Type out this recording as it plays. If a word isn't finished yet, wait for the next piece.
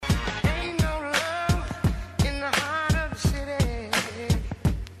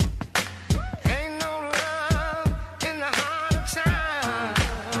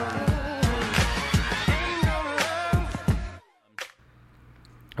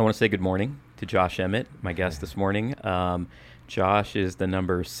I want to say good morning to Josh Emmett, my guest this morning. Josh is the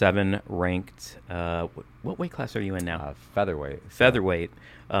number 7 ranked. What weight class are you in now? Featherweight. Featherweight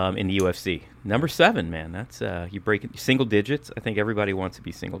in the UFC. Number 7, man. That's you break single digits. I think everybody wants to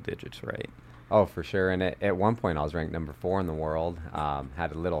be single digits, right? Oh, for sure. And at one point, I was ranked number 4 in the world.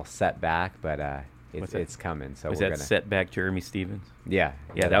 Had a little setback, but it's coming. So was we're that gonna setback Jeremy Stevens? Yeah.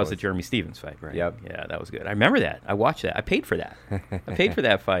 Yeah, that was the Jeremy Stevens fight, right? Yep. Yeah, that was good. I remember that. I watched that. I paid for that. I paid for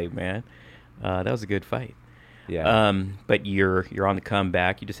that fight, man. That was a good fight. Yeah. But you're on the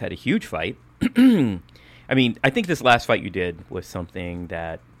comeback. You just had a huge fight. I mean, I think this last fight you did was something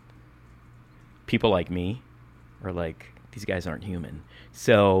that people like me are like, these guys aren't human.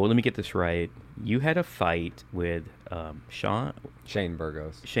 So let me get this right. You had a fight with Shane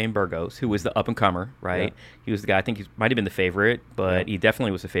Burgos. Shane Burgos, who was the up-and-comer, right? Yeah. He was the guy, I think he might have been the favorite, but Yeah. he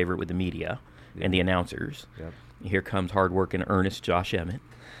definitely was a favorite with the media and the announcers. Yep. Here comes hard-working, earnest Josh Emmett.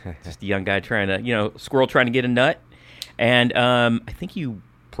 Just a young guy trying to, squirrel trying to get a nut. And I think you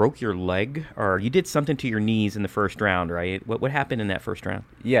broke your leg, or you did something to your knees in the first round, right? What happened in that first round?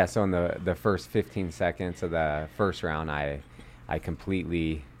 Yeah, so in the first 15 seconds of the first round, I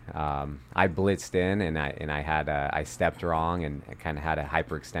completely I blitzed in and I stepped wrong and kind of had a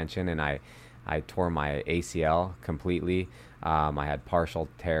hyperextension, and I tore my ACL completely. I had partial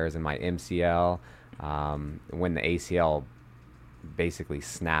tears in my MCL. When the ACL basically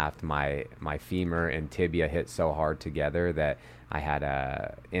snapped, my femur and tibia hit so hard together that I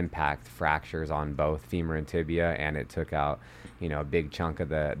had impact fractures on both femur and tibia, and it took out a big chunk of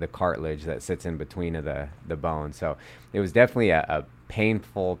the cartilage that sits in between of the bone. So it was definitely a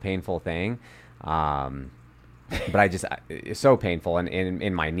painful thing. But it's so painful, and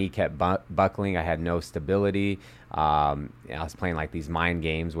in my knee kept buckling. I had no stability. I was playing like these mind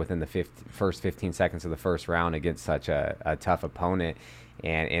games within the first 15 seconds of the first round against such a tough opponent,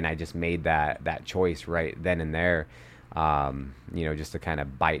 and I just made that choice right then and there, just to kind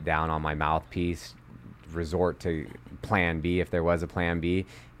of bite down on my mouthpiece, resort to plan B if there was a plan B,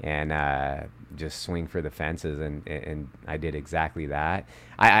 and just swing for the fences, and I did exactly that.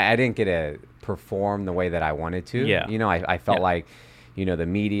 I didn't get to perform the way that I wanted to. Yeah. I felt like, the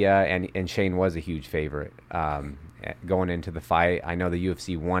media and Shane was a huge favorite going into the fight. I know the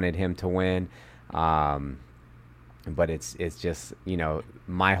UFC wanted him to win, but it's just,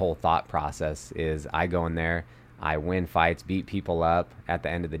 my whole thought process is I go in there, I win fights, beat people up. At the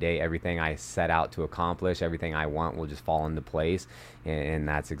end of the day, everything I set out to accomplish, everything I want will just fall into place, and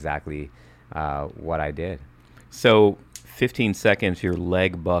that's exactly what I did. So 15 seconds, your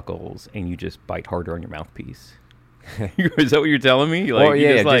leg buckles, and you just bite harder on your mouthpiece. Is that what you're telling me? Well,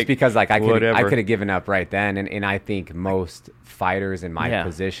 yeah, just because I could whatever. have given up right then, and I think most fighters in my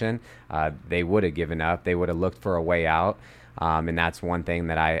position, they would have given up. They would have looked for a way out, and that's one thing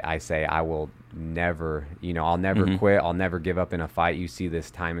that I say I will never, I'll never quit. I'll never give up in a fight. You see this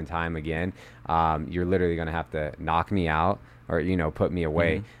time and time again. You're literally going to have to knock me out or, put me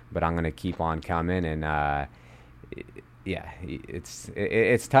away, but I'm going to keep on coming. And, yeah,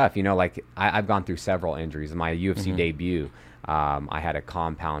 it's tough. Like I've gone through several injuries. My UFC debut, I had a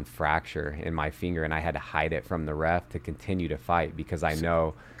compound fracture in my finger, and I had to hide it from the ref to continue to fight because I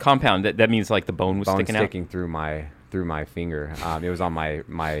know compound. That means like the bone was sticking out through my finger. It was on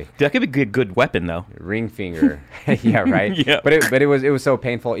my that could be a good weapon though. Ring finger. Yeah, right. Yeah. But it was so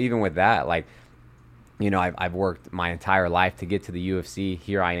painful. Even with that, like, I've worked my entire life to get to the UFC.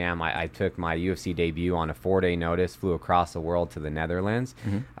 Here I am. I took my UFC debut on a 4-day notice, flew across the world to the Netherlands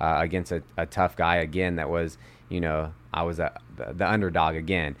against a tough guy again that was, I was the underdog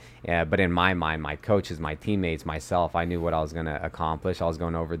again. But in my mind, my coaches, my teammates, myself, I knew what I was going to accomplish. I was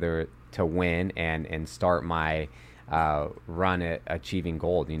going over there to win and start my run at achieving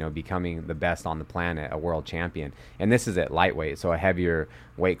gold, becoming the best on the planet, a world champion. And this is at lightweight, so a heavier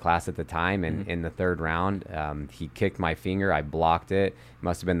weight class at the time. And in the third round, he kicked my finger. I blocked it.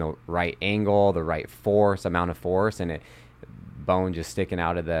 Must have been the right angle, the right amount of force, and it bone just sticking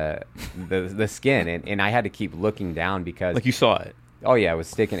out of the skin. And I had to keep looking down because Like you saw it. Oh yeah, it was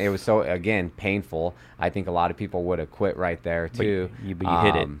sticking. It was so, again, painful. I think a lot of people would have quit right there too. But you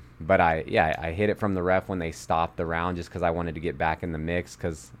hit it. But I hit it from the ref when they stopped the round, just because I wanted to get back in the mix,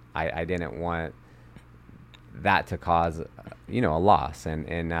 because I didn't want that to cause a loss.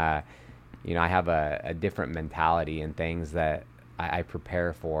 And I have a different mentality and things that I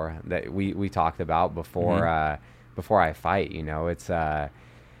prepare for that we talked about before before I fight. It's well,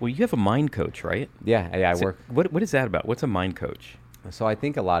 you have a mind coach, right? yeah. I work. What is that about? What's a mind coach? So I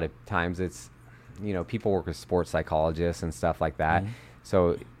think a lot of times it's, people work with sports psychologists and stuff like that.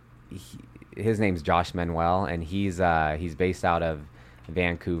 So his name's Josh Manuel, and he's based out of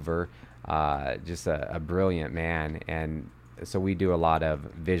Vancouver. Just a brilliant man. And so we do a lot of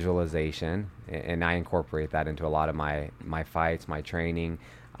visualization, and I incorporate that into a lot of my fights, my training.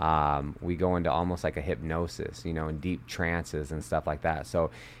 We go into almost like a hypnosis, and deep trances and stuff like that.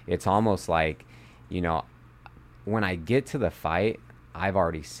 So it's almost like, when I get to the fight, I've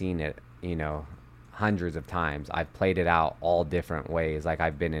already seen it, hundreds of times. I've played it out all different ways. Like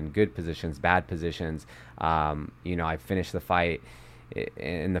I've been in good positions, bad positions. I finished the fight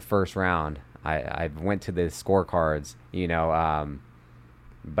in the first round. I went to the scorecards,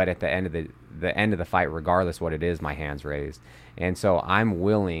 but at the end of the fight, regardless what it is, my hand's raised. And so I'm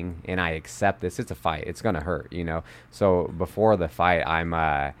willing, and I accept this. It's a fight. It's going to hurt, So before the fight,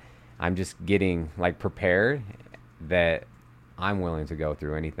 I'm just getting like prepared that I'm willing to go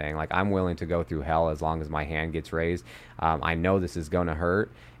through anything. Like I'm willing to go through hell as long as my hand gets raised. I know this is going to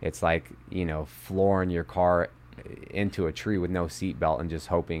hurt. It's like, flooring your car into a tree with no seatbelt and just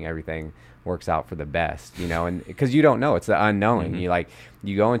hoping everything works out for the best, and because you don't know, it's the unknown. Mm-hmm.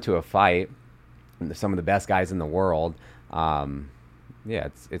 You go into a fight, some of the best guys in the world.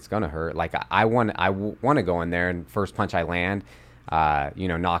 It's gonna hurt. Like I want to go in there and first punch I land,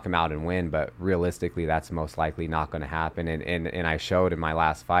 knock him out and win. But realistically, that's most likely not going to happen. And I showed in my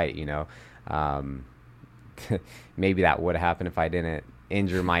last fight, maybe that would have happened if I didn't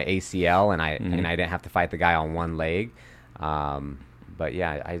injure my ACL and I didn't have to fight the guy on one leg. But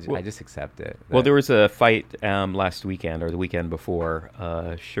yeah, I just accept it. Well, there was a fight last weekend or the weekend before,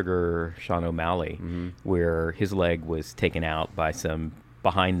 Sugar Sean O'Malley, where his leg was taken out by some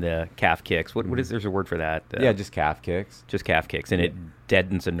behind the calf kicks. What is there's a word for that? Just calf kicks. Just calf kicks, and it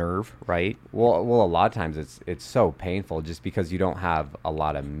deadens a nerve, right? Well, a lot of times it's so painful just because you don't have a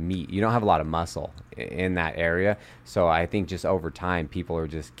lot of meat, you don't have a lot of muscle in that area. So I think just over time, people are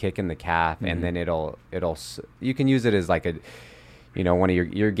just kicking the calf, and then it'll you can use it as like a one of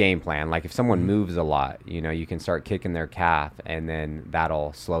your game plan. Like if someone moves a lot, you can start kicking their calf, and then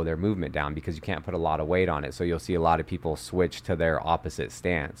that'll slow their movement down because you can't put a lot of weight on it. So you'll see a lot of people switch to their opposite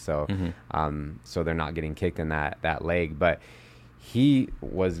stance. So, so they're not getting kicked in that leg. But he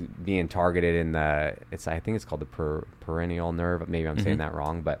was being targeted in I think it's called the perennial nerve. Maybe I'm saying that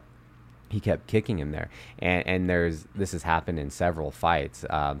wrong, but he kept kicking him there, and this has happened in several fights.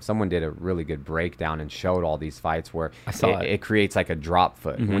 Someone did a really good breakdown and showed all these fights where it creates like a drop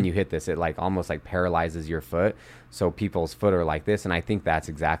foot. When you hit this, it like almost like paralyzes your foot, so people's foot are like this, and I think that's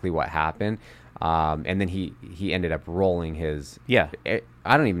exactly what happened. And then he ended up rolling his I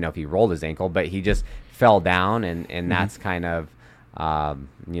don't even know if he rolled his ankle, but he just fell down, and that's kind of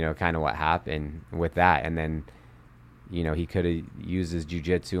what happened with that. And then he could have used his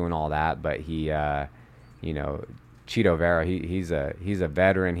jiu-jitsu and all that, but he, Chito Vera, he's a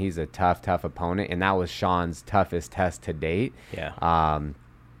veteran. He's a tough opponent, and that was Sean's toughest test to date. Yeah.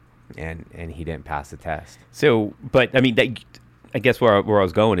 And he didn't pass the test. So, but I mean, I guess where I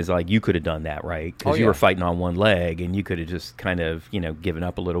was going is like you could have done that, right? Because you were fighting on one leg, and you could have just kind of given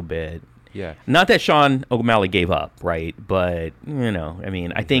up a little bit. Yeah. Not that Sean O'Malley gave up, right? But I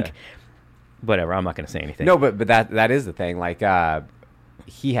mean, I think. Whatever, I'm not going to say anything. No, but that is the thing. Like,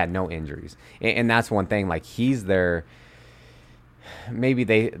 he had no injuries, and that's one thing. Like, he's there. Maybe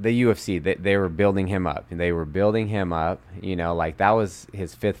the UFC they were building him up. Like that was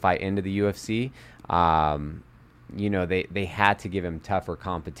his 5th fight into the UFC. They had to give him tougher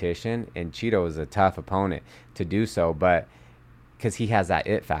competition, and Chito was a tough opponent to do so, but because he has that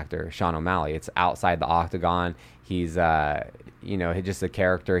it factor, Sean O'Malley. It's outside the octagon. He's just the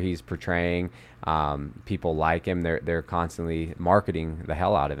character he's portraying. People like him. They're constantly marketing the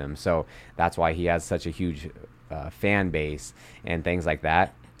hell out of him. So that's why he has such a huge fan base and things like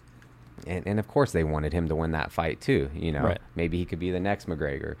that. And of course they wanted him to win that fight too. Right. Maybe he could be the next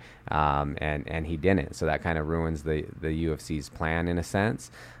McGregor, and he didn't. So that kind of ruins the UFC's plan in a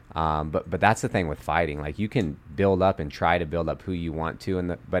sense. But that's the thing with fighting. Like you can build up and try to build up who you want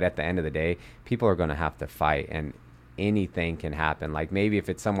to, but at the end of the day, people are going to have to fight, and anything can happen. Like maybe if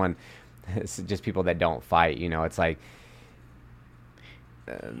it's someone, it's just people that don't fight, it's like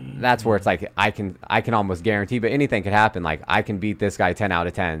that's where it's like I can almost guarantee, but anything could happen. Like I can beat this guy 10 out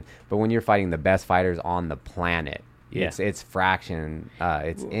of 10, but when you're fighting the best fighters on the planet, it's fraction,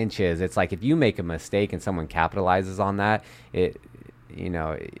 it's inches. It's like if you make a mistake and someone capitalizes on that, it's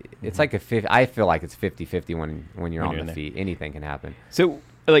like I feel like it's 50-50 when you're on the feet. Anything can happen. So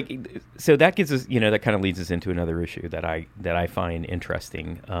that gives us, that kind of leads us into another issue that I find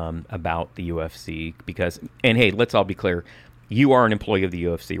interesting about the UFC because, and hey, let's all be clear, you are an employee of the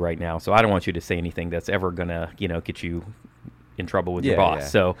UFC right now, so I don't want you to say anything that's ever gonna, get you in trouble with your boss. Yeah.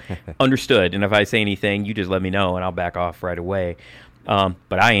 So understood. And if I say anything, you just let me know and I'll back off right away.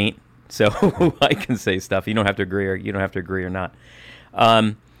 But I ain't, so I can say stuff. You don't have to agree, or you don't have to agree or not.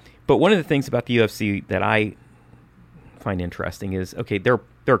 But one of the things about the UFC that I find interesting is, okay, they're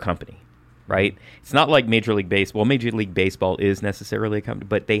a company, right? It's not like Major League Baseball. Major League Baseball is necessarily a company,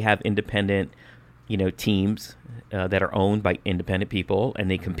 but they have independent, teams that are owned by independent people,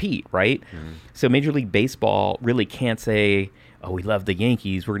 and they compete, right? So Major League Baseball really can't say, "Oh, we love the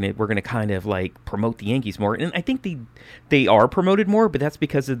Yankees. We're gonna kind of like promote the Yankees more." And I think they are promoted more, but that's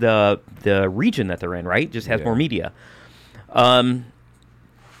because of the region that they're in, right? Just has more media.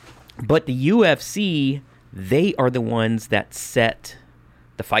 But the UFC, they are the ones that set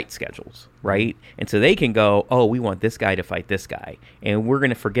the fight schedules, right? And so they can go, "Oh, we want this guy to fight this guy, and we're going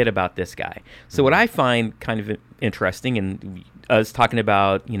to forget about this guy." So what I find kind of interesting, and us talking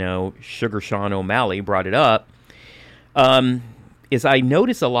about, Sugar Sean O'Malley brought it up, is I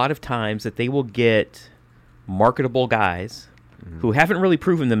notice a lot of times that they will get marketable guys who haven't really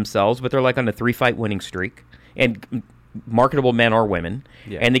proven themselves, but they're like on a 3-fight winning streak, and marketable men or women,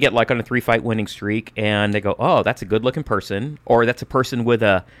 and they get like on a 3-fight winning streak, and they go, "Oh, that's a good-looking person," or "That's a person with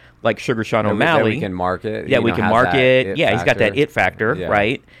a like Sugar Sean O'Malley." That we can market. Yeah, we can market. Yeah, he's got that it factor,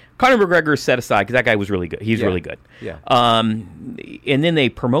 right? Conor McGregor is set aside because that guy was really good. He's really good. Yeah. And then they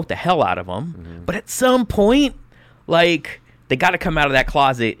promote the hell out of him, but at some point, like, they got to come out of that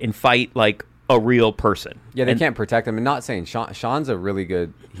closet and fight like a real person. Yeah, they can't protect him. And not saying Sean's a really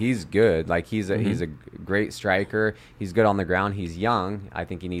good. He's good. Like he's a great striker. He's good on the ground. He's young. I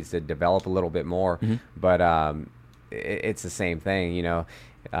think he needs to develop a little bit more. But it's the same thing,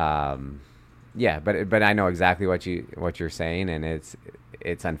 yeah, but I know exactly what you're saying, and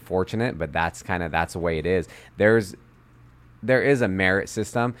it's unfortunate, but that's the way it is. There is a merit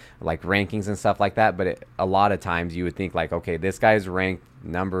system, like rankings and stuff like that, but a lot of times you would think like, okay, this guy's ranked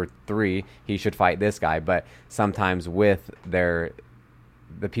number 3, he should fight this guy. But sometimes with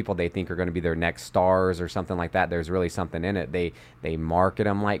the people they think are going to be their next stars or something like that, there's really something in it. They market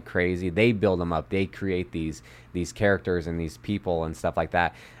them like crazy. They build them up. They create these characters and these people and stuff like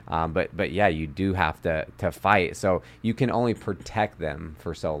that. But yeah, you do have to fight. So you can only protect them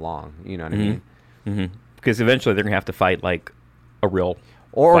for so long. You know what I mean? Because eventually they're going to have to fight like a real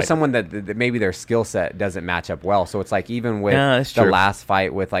or fighter. Someone that maybe their skill set doesn't match up well. So it's like even with the true. last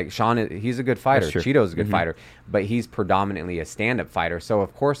fight with like Sean, he's a good fighter. Cheeto's a good Mm-hmm. fighter, but he's predominantly a stand-up fighter. So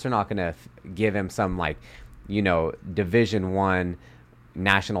of course they're not going to give him some like, Division I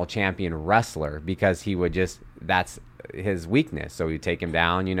national champion wrestler because he would that's his weakness. So you take him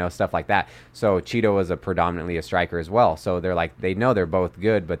down, stuff like that. So Cheeto was predominantly a striker as well. So they're like, they know they're both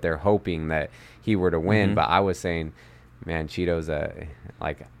good, but they're hoping that he were to win. Mm-hmm. But I was saying, man, Cheeto's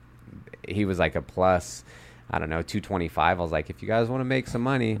he was like a plus, I don't know, 225. I was like, if you guys want to make some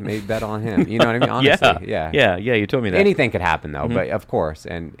money, maybe bet on him. You know what I mean? Honestly, yeah. You told me that. Anything could happen though, but of course,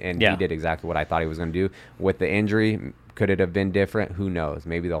 and he did exactly what I thought he was going to do. With the injury, could it have been different? Who knows?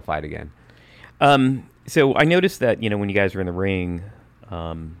 Maybe they'll fight again. So I noticed that, when you guys are in the ring,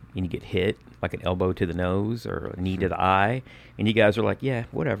 and you get hit, like an elbow to the nose or a knee to the eye, and you guys are like, yeah,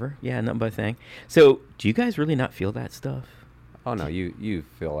 whatever. Yeah, nothing but a thing. So do you guys really not feel that stuff? Oh, no, you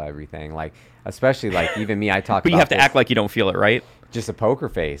feel everything. Like, especially, like, even me, I talk but about you have to act like you don't feel it, right? Just a poker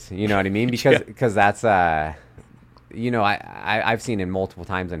face, you know what I mean? Because that's, I've seen it multiple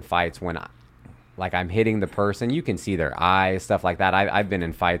times in fights when I'm hitting the person, you can see their eyes, stuff like that. I've been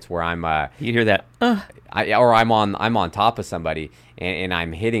in fights where I'm you hear that, I'm on top of somebody and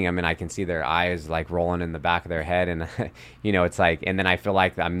I'm hitting them and I can see their eyes like rolling in the back of their head, and it's like, and then I feel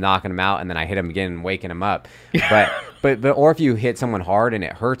like I'm knocking them out and then I hit them again and waking them up. But or if you hit someone hard and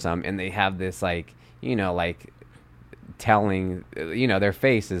it hurts them and they have this like telling, their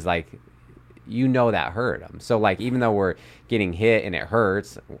face is like, that hurt them. So like even though we're getting hit and it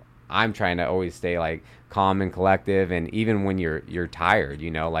hurts, I'm trying to always stay like calm and collective, and even when you're tired,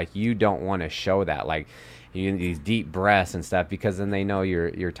 like you don't want to show that, like these deep breaths and stuff, because then they know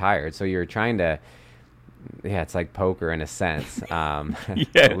you're tired. So you're trying to, it's like poker in a sense, a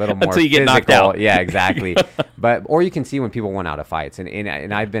little more until you get physical. knocked out. Yeah, exactly. But or you can see when people went out of fights,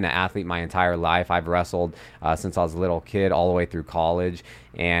 and I've been an athlete my entire life. I've wrestled since I was a little kid all the way through college,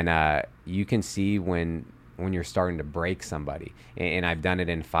 and you can see when you're starting to break somebody, and I've done it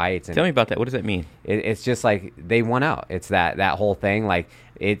in fights. And tell me about that. What does that mean? It's just like they won out. It's that whole thing. Like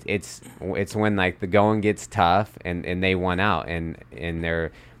it's when like the going gets tough, and they won out, and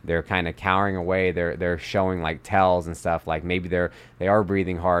they're kind of cowering away. They're showing like tells and stuff. Like maybe they are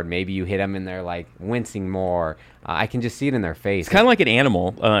breathing hard. Maybe you hit them and they're like wincing more. I can just see it in their face. It's kind of like an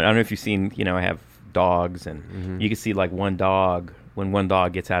animal. I don't know if you've seen. I have dogs, and you can see like one dog when one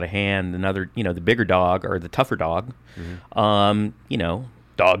dog gets out of hand, another, the bigger dog or the tougher dog,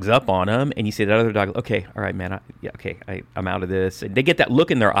 dogs up on him, and you say to that other dog, okay, all right, man, I'm out of this. And they get that look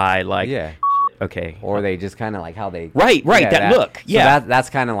in their eye, like, yeah. Okay. Or they just kind of like how they... Right, that look. So yeah.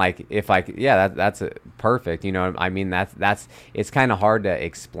 That's kind of like, that's perfect. I mean, it's kind of hard to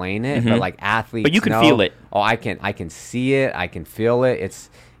explain it, but like athletes But you can feel it. Oh, I can see it. I can feel it.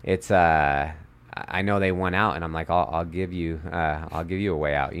 I know they won out, and I'm like, I'll give you a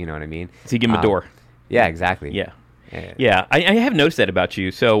way out. You know what I mean? So you give them a door. Yeah, exactly. Yeah. Yeah. I have noticed that about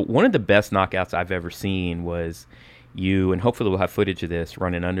you. So one of the best knockouts I've ever seen was you, and hopefully we'll have footage of this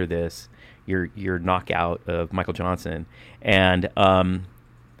running under this, your knockout of Michael Johnson. And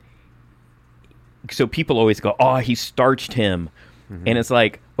so people always go, oh, he starched him. Mm-hmm. And it's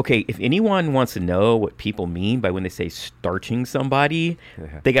like, okay, if anyone wants to know what people mean by when they say starching somebody,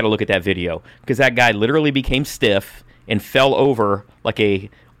 they got to look at that video, because that guy literally became stiff and fell over like a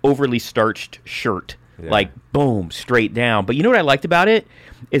overly starched shirt. Yeah. Like, boom, straight down. But you know what I liked about it?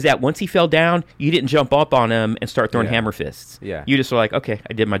 Is that once he fell down, you didn't jump up on him and start throwing hammer fists. Yeah. You just were like, okay,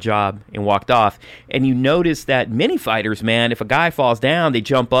 I did my job, and walked off. And you notice that many fighters, man, if a guy falls down, they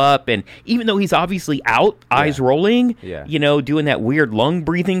jump up, and even though he's obviously out, eyes rolling, doing that weird lung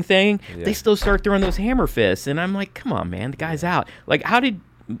breathing thing, they still start throwing those hammer fists. And I'm like, come on, man, the guy's out. Like, how do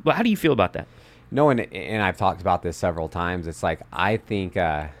you feel about that? No, and I've talked about this several times. It's like, I think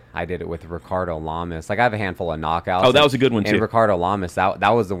I did it with Ricardo Lamas. Like, I have a handful of knockouts. Oh, that was a good one, too. And Ricardo Lamas, that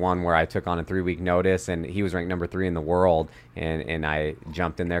was the one where I took on a 3-week notice, and he was ranked number 3 in the world, and I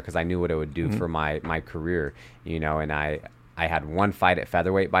jumped in there because I knew what it would do for my career, and I had one fight at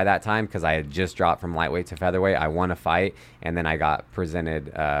featherweight by that time, because I had just dropped from lightweight to featherweight. I won a fight, and then I got presented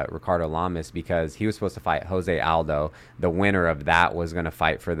Ricardo Lamas, because he was supposed to fight Jose Aldo. The winner of that was going to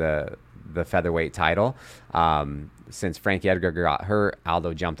fight for the featherweight title. Since Frankie Edgar got hurt,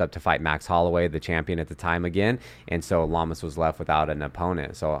 Aldo jumped up to fight Max Holloway, the champion at the time, again, and so Lamas was left without an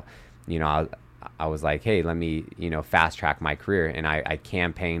opponent. So, I was like, hey, let me, fast track my career, and I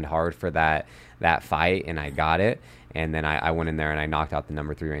campaigned hard for that fight, and I got it. And then I went in there and I knocked out the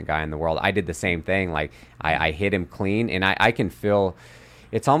number 3 ranked guy in the world. I did the same thing. Like, I hit him clean, and I can feel.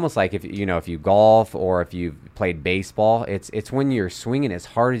 It's almost like if you golf or if you've played baseball, it's when you're swinging as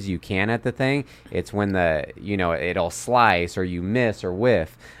hard as you can at the thing. It's when it'll slice or you miss or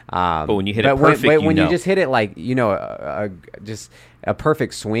whiff. But when you hit it perfect, when you just hit it like just a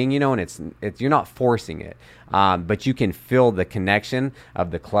perfect swing, and it's you're not forcing it, but you can feel the connection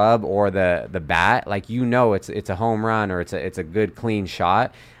of the club or the bat. Like, it's a home run or it's a good clean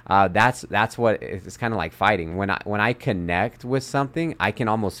shot. That's what it's kind of like fighting. When I connect with something, I can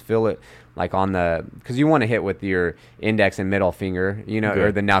almost feel it, like because you want to hit with your index and middle finger,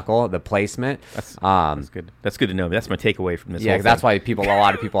 or the knuckle, the placement. That's good. That's good to know. That's my takeaway from this. Yeah, that's why a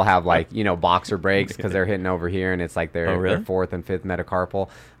lot of people have like boxer breaks, because they're hitting over here, and it's like their fourth and fifth metacarpal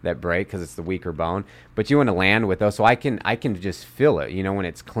that break, because it's the weaker bone. But you want to land with those, so I can just feel it, when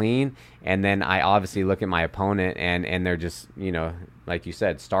it's clean. And then I obviously look at my opponent, and they're just like you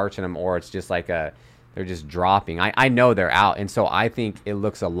said, starching them, or it's just like they're just dropping. I know they're out, and so I think it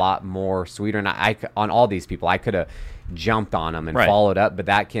looks a lot more sweeter. And on all these people, I could have jumped on them and followed up, but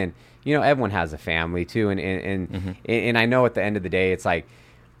that can, everyone has a family too, and I know at the end of the day, it's like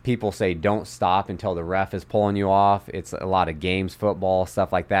people say don't stop until the ref is pulling you off. It's a lot of games, football,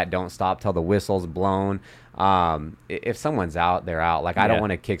 stuff like that. Don't stop till the whistle's blown. If someone's out, they're out. Like, I don't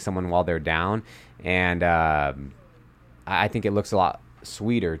want to kick someone while they're down, and I think it looks a lot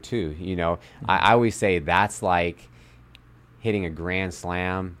sweeter too. I always say that's like hitting a grand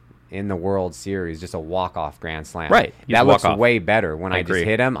slam in the World Series, just a walk-off grand slam. Right. That looks way better when I just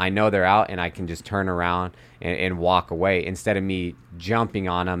hit them. I know they're out, and I can just turn around and walk away, instead of me jumping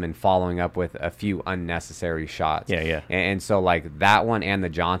on them and following up with a few unnecessary shots. Yeah. And so, like, that one and the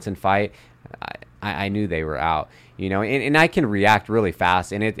Johnson fight, I knew they were out, and I can react really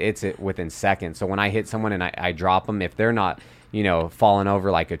fast, and it's within seconds. So when I hit someone and I drop them, if they're not, falling over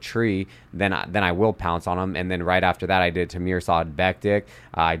like a tree, then I will pounce on them. And then right after that, I did to Mirsad Bektik.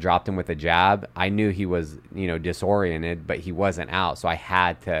 I dropped him with a jab. I knew he was, disoriented, but he wasn't out. So I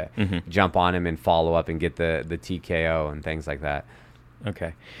had to jump on him and follow up and get the TKO and things like that.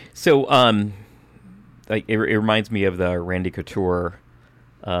 Okay. So, like, it reminds me of the Randy Couture,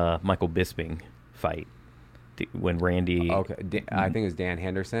 Michael Bisping fight. When Randy... Okay, I think it was Dan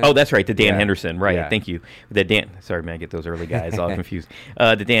Henderson. Oh, that's right, the Dan Henderson, right, yeah. Thank you. Sorry, man, I get those early guys all confused.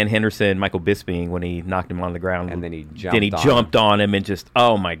 The Dan Henderson, Michael Bisping, when he knocked him on the ground. And then he jumped on him and just,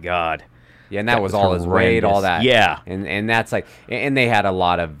 oh my God. Yeah, and that was all his weight, all that. Yeah. And that's like, and they had a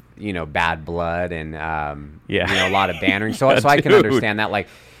lot of, bad blood and, a lot of bannering. So I can understand that. Like,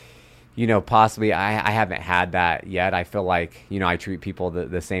 possibly I haven't had that yet. I feel like, I treat people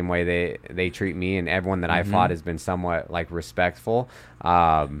the same way they treat me, and everyone that I fought has been somewhat like respectful.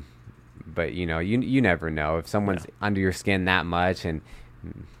 But you never know if someone's under your skin that much, and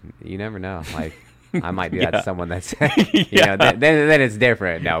you never know. Like, I might do that to someone that's, then it's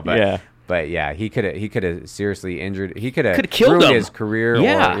different. No, but yeah, he could have seriously injured. He could have killed his career.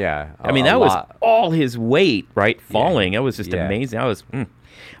 Yeah, or, I mean, that was all his weight, right? Falling. That was just amazing. That was.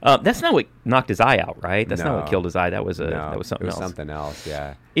 That's not what knocked his eye out, right? That's not what killed his eye. That was something else. It was something else.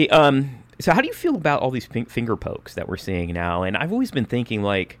 Yeah. So how do you feel about all these finger pokes that we're seeing now? And I've always been thinking,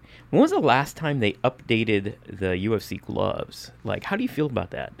 like, when was the last time they updated the UFC gloves? Like, how do you feel about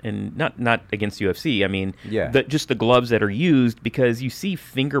that? And not against UFC. I mean, just the gloves that are used, because you see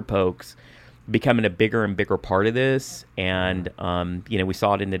finger pokes becoming a bigger and bigger part of this. And, we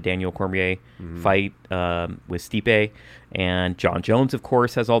saw it in the Daniel Cormier fight with Stipe. And John Jones, of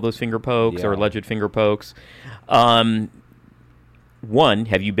course, has all those finger pokes or alleged finger pokes. One,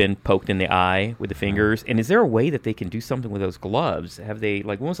 have you been poked in the eye with the fingers? And is there a way that they can do something with those gloves? Have they,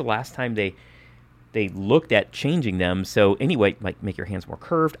 when was the last time they looked at changing them? So anyway, like, make your hands more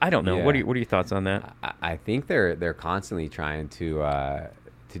curved. I don't know. Yeah. What are your thoughts on that? I think they're constantly trying to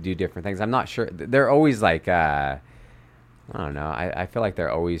do different things. I'm not sure. They're always like, I don't know. I feel like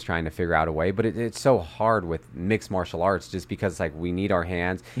they're always trying to figure out a way, but it's so hard with mixed martial arts, just because like we need our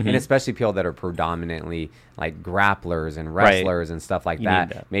hands, and especially people that are predominantly like grapplers and wrestlers and stuff like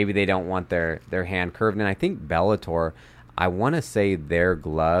that. Maybe they don't want their hand curved. And I think Bellator, I want to say their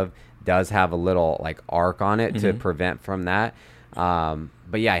glove does have a little like arc on it to prevent from that.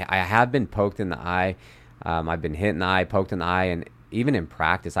 But yeah, I have been poked in the eye. I've been hit in the eye, poked in the eye, and even in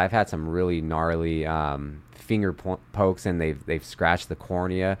practice, I've had some really gnarly finger pokes, and they've scratched the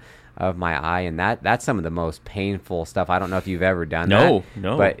cornea of my eye, and that's some of the most painful stuff. I don't know if you've ever done that.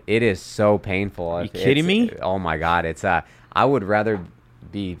 No. But it is so painful. Are you kidding me? Oh my God. It's I would rather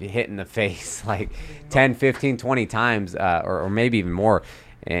be hit in the face like 10, 15, 20 times, or maybe even more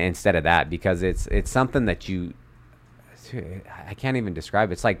instead of that, because it's something that I can't even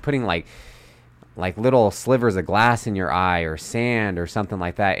describe. It's like putting like little slivers of glass in your eye or sand or something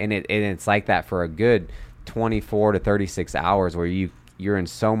like that, and it's like that for a good 24 to 36 hours, where you're in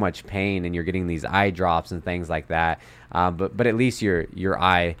so much pain and you're getting these eye drops and things like that. But at least your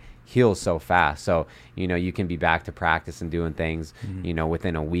eye heals so fast, so you can be back to practice and doing things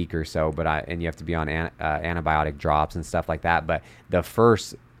within a week or so. And you have to be on antibiotic drops and stuff like that. But the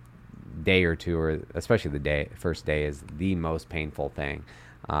first day or two, or especially the first day, is the most painful thing.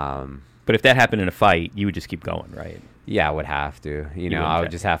 But if that happened in a fight, you would just keep going, right? Yeah, I would have to. I would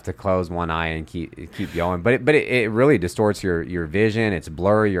just have to close one eye and keep going. But it really distorts your vision. It's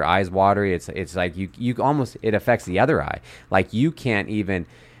blurry. Your eyes watery. It's like you almost, it affects the other eye. Like you can't even,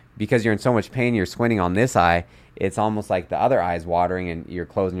 because you're in so much pain, you're squinting on this eye. It's almost like the other eye is watering and you're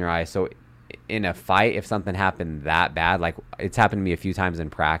closing your eyes. So in a fight, if something happened that bad, like it's happened to me a few times in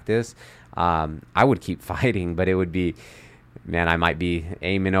practice, I would keep fighting, but it would be, man, I might be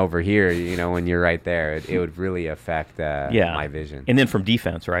aiming over here, when you're right there. It would really affect my vision. And then from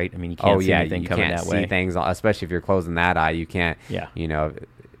defense, right? I mean, you can't see anything coming that way. You can't see things, especially if you're closing that eye. You can't,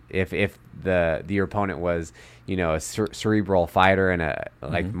 if your opponent was, a cerebral fighter and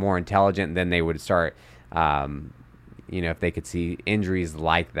a more intelligent, then they would start, if they could see injuries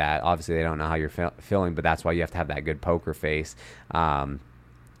like that. Obviously, they don't know how you're feeling, but that's why you have to have that good poker face,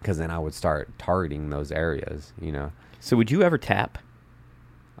 because then I would start targeting those areas, So would you ever tap?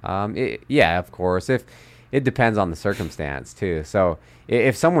 Yeah, of course. If it depends on the circumstance too. So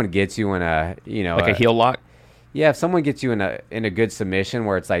if someone gets you in a, like a heel lock. Yeah, if someone gets you in a good submission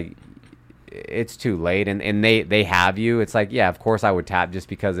where it's like it's too late and they have you, it's like, yeah, of course I would tap, just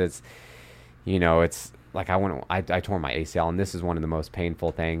because it's, it's like I tore my ACL, and this is one of the most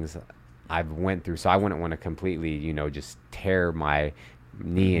painful things I've went through. So I wouldn't want to completely, just tear my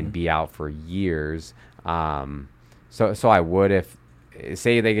knee and be out for years. So I would, if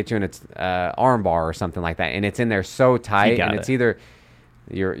say they get you in an arm bar or something like that, and it's in there so tight, and it's either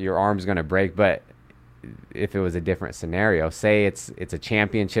your arm's going to break. But if it was a different scenario, say it's a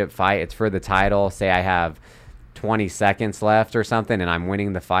championship fight, it's for the title, say I have 20 seconds left or something and I'm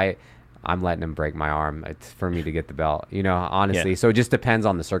winning the fight, I'm letting them break my arm. It's for me to get the belt, honestly. Yeah. So it just depends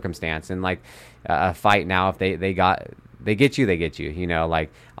on the circumstance. And like a fight now, if they get you,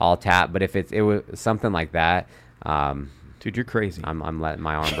 like I'll tap. But if it was something like that, dude, you're crazy. I'm letting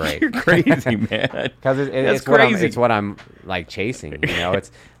my arm break. You're crazy, man. Because it's crazy. It's what I'm like chasing.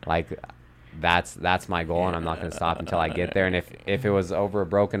 It's like that's my goal, and I'm not going to stop until I get there. And if it was over a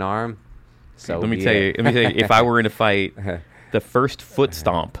broken arm, so let me tell you, if I were in a fight, the first foot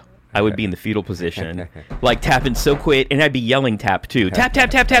stomp, I would be in the fetal position, like tapping so quick, and I'd be yelling tap too. Tap, tap,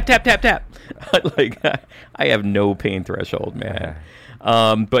 tap, tap, tap, tap, tap. Like, I have no pain threshold, man.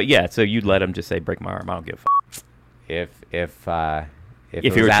 But yeah, so you'd let him just say, break my arm, I don't give a fuck. If it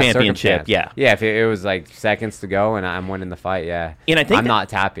you were was that championship, circumstance. Yeah, if it was like seconds to go and I'm winning the fight, yeah. And I think I'm not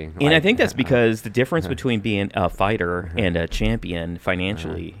tapping. And I think that's because the difference between being a fighter and a champion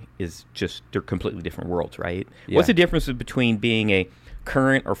financially is just, they're completely different worlds, right? Yeah. What's the difference between being a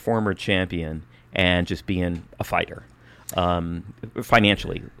current or former champion and just being a fighter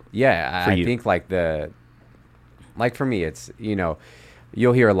financially? Yeah, I think like for me, it's,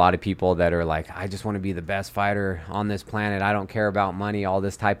 you'll hear a lot of people that are like, I just want to be the best fighter on this planet. I don't care about money, all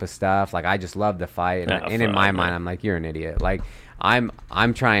this type of stuff. Like, I just love to fight. And in my mind, I'm like, you're an idiot. Like, I'm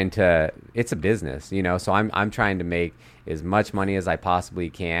trying to, it's a business, so I'm trying to make as much money as I possibly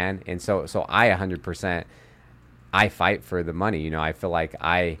can. And so I 100%, I fight for the money. I feel like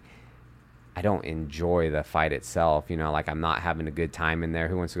I don't enjoy the fight itself, like I'm not having a good time in there.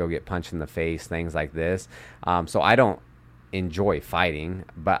 Who wants to go get punched in the face, things like this. So I don't enjoy fighting,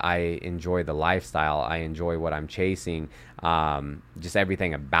 but I enjoy the lifestyle. I enjoy what I'm chasing, just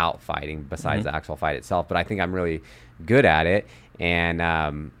everything about fighting besides the actual fight itself. But I think I'm really good at it,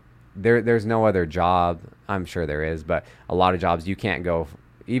 and there's no other job. I'm sure there is, but a lot of jobs you can't go.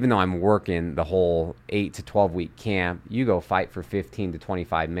 Even though I'm working the whole 8 to 12 week camp, you go fight for 15 to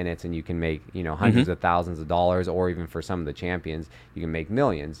 25 minutes and you can make, hundreds of thousands of dollars, or even for some of the champions, you can make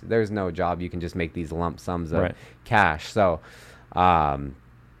millions. There's no job you can just make these lump sums of cash. So, but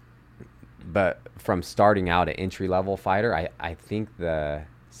from starting out an entry level fighter, I think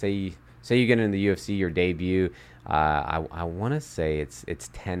say you get into the UFC, your debut, I want to say it's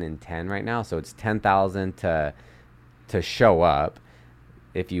 10-10 right now. So it's 10,000 to show up.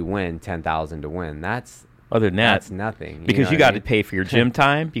 If you win, 10,000 to win. That's other than that, that's nothing. Because you got to pay for your gym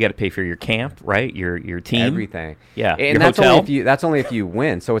time, you got to pay for your camp, right? Your team, everything. Yeah, and that's only if you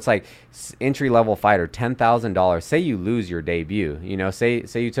win. So it's like entry level fighter, $10,000. Say you lose your debut. Say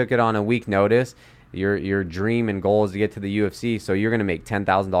you took it on a week notice. Your dream and goal is to get to the UFC. So you're going to make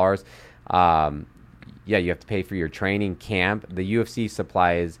 $10,000. Yeah, you have to pay for your training camp. The UFC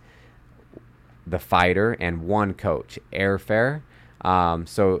supplies the fighter and one coach airfare.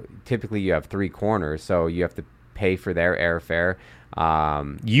 So typically you have 3 corners, so you have to pay for their airfare.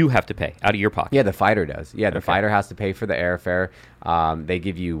 You have to pay out of your pocket. Yeah, the fighter does. Yeah, the fighter has to pay for the airfare. They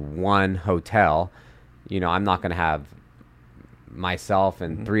give you one hotel. I'm not going to have myself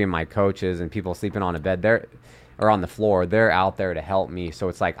and 3 of my coaches and people sleeping on a bed there or on the floor. They're out there to help me. So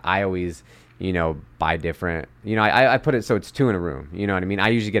it's like I always buy different, I put it so it's 2 in a room, you know what I mean? I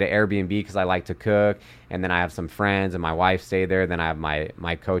usually get an Airbnb because I like to cook, and then I have some friends and my wife stay there. Then I have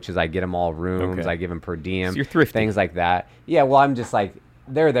my coaches, I get them all rooms, I give them per diem, so you're thrifty. Things like that. Yeah, well, I'm just like,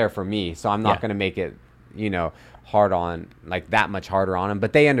 they're there for me, so I'm not going to make it, hard on, like that much harder on them.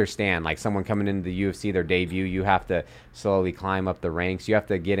 But they understand, like someone coming into the UFC, their debut, you have to slowly climb up the ranks. You have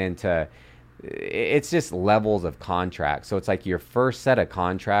to get into, it's just levels of contracts. So it's like your first set of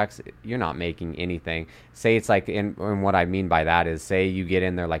contracts, you're not making anything. Say it's like, and what I mean by that is, say you get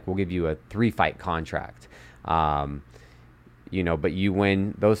in there, like we'll give you a 3-fight contract, but you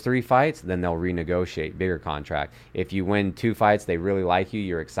win those 3 fights, then they'll renegotiate bigger contract. If you win 2 fights, they really like you,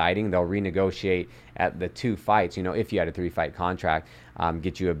 you're exciting, they'll renegotiate at the 2 fights, if you had a 3-fight contract,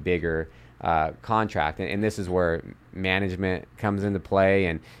 get you a bigger contract. And this is where management comes into play,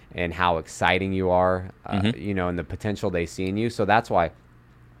 and how exciting you are, and the potential they see in you. So that's why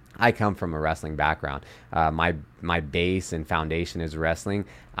I come from a wrestling background. My base and foundation is wrestling.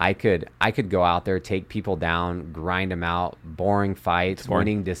 I could go out there, take people down, grind them out, boring fights,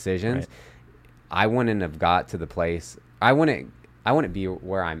 winning decisions. Right. I wouldn't have got to the place. I wouldn't be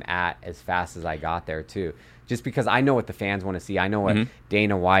where I'm at as fast as I got there too. Just because I know what the fans want to see. I know what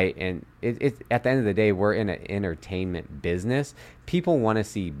Dana White, and it at the end of the day, we're in an entertainment business. People want to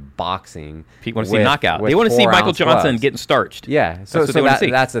see boxing. People want to see knockout. They want to see Michael Johnson getting starched. Yeah, so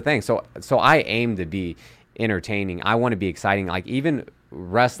that's the thing. So I aim to be entertaining. I want to be exciting. Like even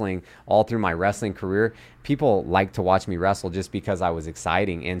wrestling, all through my wrestling career, people like to watch me wrestle just because I was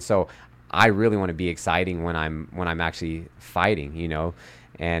exciting, and so I really want to be exciting when I'm actually fighting.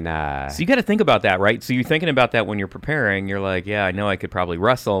 And so you got to think about that, right? So you're thinking about that when you're preparing. You're like, yeah, I know I could probably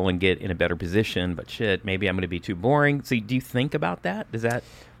wrestle and get in a better position, but shit, maybe I'm going to be too boring. So do you think about that? Does that?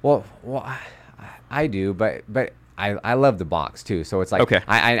 Well, I do, but I love the box too. So it's like, okay,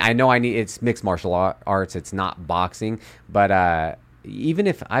 I know it's mixed martial arts. It's not boxing, but even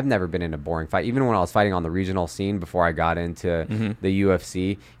if I've never been in a boring fight, even when I was fighting on the regional scene before I got into the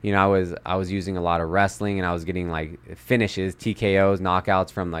UFC, you know, I was using a lot of wrestling, and I was getting like finishes, TKOs,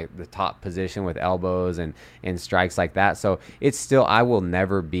 knockouts from like the top position with elbows and strikes like that. So it's still, I will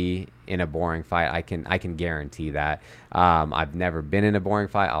never be in a boring fight. I can guarantee that. I've never been in a boring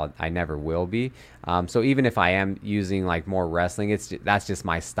fight. I never will be. So even if I am using like more wrestling, that's just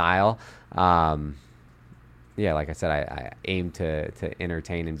my style. Yeah, like I said, I aim to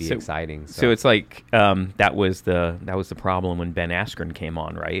entertain and be exciting. So it's like that was the problem when Ben Askren came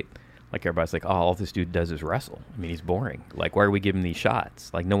on, right? Like everybody's like, oh, all this dude does is wrestle. I mean, he's boring. Like, why are we giving these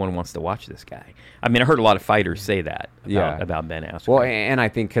shots? Like, no one wants to watch this guy. I mean, I heard a lot of fighters say that about Ben Askren. Well, and I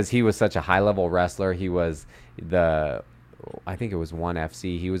think because he was such a high-level wrestler, he was I think it was ONE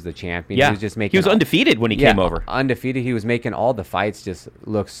FC. He was the champion. Yeah. He was just making. He was undefeated when he came over. Undefeated. He was making all the fights just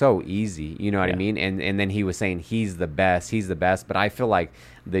look so easy. You know what I mean? And then he was saying he's the best. He's the best. But I feel like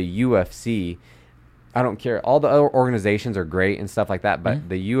the UFC, I don't care. All the other organizations are great and stuff like that, but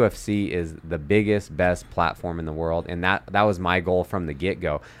the UFC is the biggest, best platform in the world, and that was my goal from the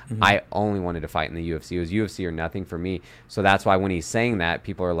get-go. I only wanted to fight in the UFC. It was UFC or nothing for me. So that's why when he's saying that,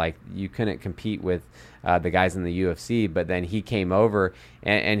 people are like, you couldn't compete with the guys in the UFC. But then he came over,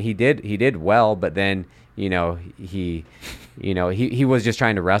 and he did well, but then he was just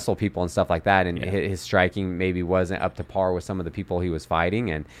trying to wrestle people and stuff like that, and his striking maybe wasn't up to par with some of the people he was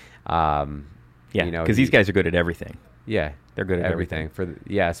fighting, and because these guys are good at everything. Yeah, they're good at everything.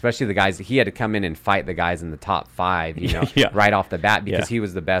 Especially the guys. He had to come in and fight the guys in the top 5, right off the bat, because he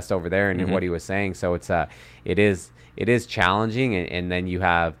was the best over there and what he was saying. So it is challenging, and then you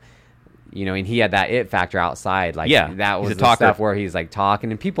have, and he had that it factor outside. Like that was the stuff where he's like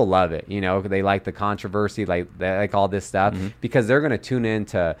talking, and people love it. They like the controversy, they like all this stuff because they're going to tune in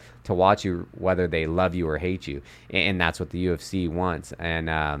to watch you whether they love you or hate you, and that's what the UFC wants.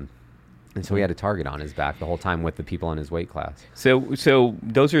 And so he had a target on his back the whole time with the people in his weight class. So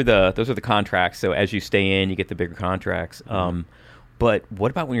those are the contracts. So as you stay in, you get the bigger contracts. But what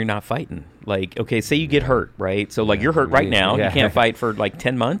about when you're not fighting? Like, okay, say you get hurt, right? So like you're hurt right now. You can't fight for like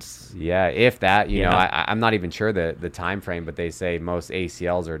 10 months. Yeah, if that. I'm not even sure the time frame, but they say most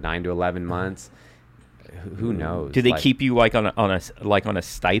ACLs are 9 to 11 months. Who knows? Do they keep you like on a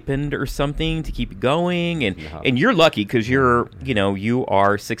stipend or something to keep you going? And you're lucky because you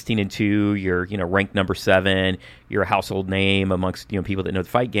are 16-2. You're ranked number 7. You're a household name amongst people that know the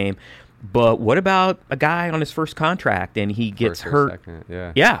fight game. But what about a guy on his first contract and he gets hurt?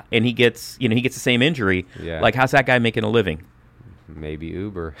 Yeah, and he gets the same injury. Yeah. Like, how's that guy making a living? Maybe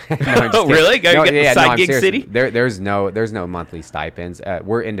Uber. Oh, really? Gig City? There's no monthly stipends.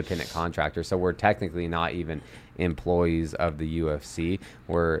 We're independent contractors, so we're technically not even employees of the UFC.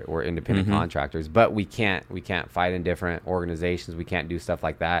 We're independent contractors, but we can't fight in different organizations. We can't do stuff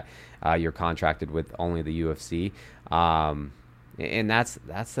like that. You're contracted with only the UFC, and that's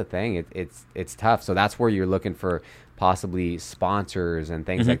the thing. It's tough. So that's where you're looking for possibly sponsors and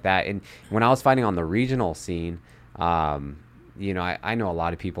things like that. And when I was fighting on the regional scene, I know a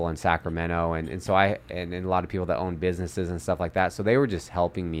lot of people in Sacramento, and so and a lot of people that own businesses and stuff like that. So they were just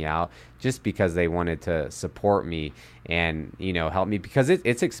helping me out just because they wanted to support me and, help me, because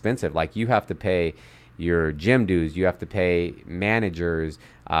it's expensive. Like, you have to pay your gym dues, you have to pay managers,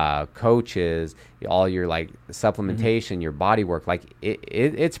 coaches, all your like supplementation, your body work. Like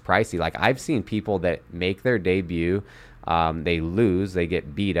it's pricey. Like, I've seen people that make their debut, they lose, they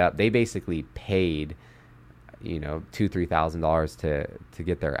get beat up. They basically paid $2,000-$3,000 to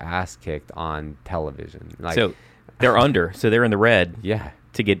get their ass kicked on television. Like, so they're under, so they're in the red. Yeah,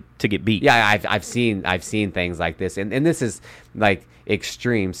 to get beat. Yeah, I've seen things like this, and this is like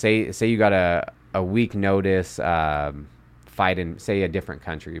extreme. Say you got a week notice fight in, say, a different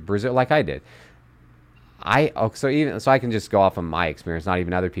country, Brazil, like I did. So I can just go off of my experience, not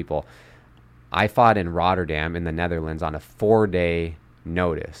even other people. I fought in Rotterdam in the Netherlands on a 4-day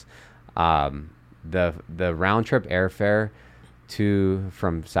notice. The round trip airfare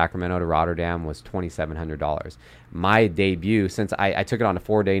from Sacramento to Rotterdam was $2,700. My debut, since I took it on a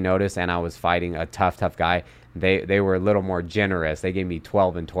 4-day notice and I was fighting a tough guy, they were a little more generous. They gave me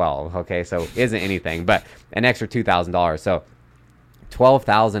 12 and 12. Okay, so isn't anything, but an extra $2,000. So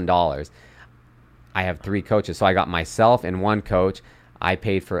 $12,000. I have 3 coaches, so I got myself and 1 coach. I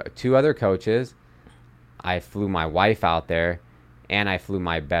paid for 2 other coaches. I flew my wife out there, and I flew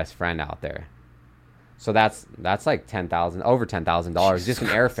my best friend out there. So that's like over $10,000 just in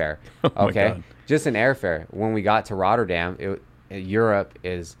airfare. Okay, just in airfare. When we got to Rotterdam, Europe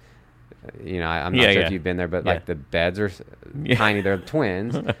is I'm not sure if you've been there, but like the beds are tiny. They're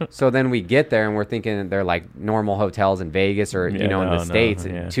twins. So then we get there and we're thinking they're like normal hotels in Vegas or, in the States,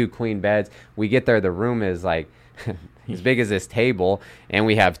 and 2 queen beds. We get there, the room is like as big as this table, and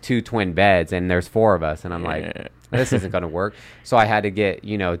we have 2 twin beds, and there's 4 of us. And I'm like, this isn't going to work. So I had to get,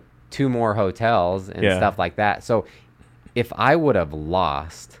 2 more hotels and stuff like that. So if I would have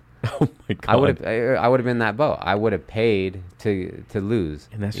lost, oh my God, I would have been in that boat. I would have paid to lose.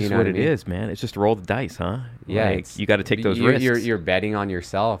 And that's just what it is, man. It's just roll the dice, huh? Yeah, like, you got to take those risks. You're betting on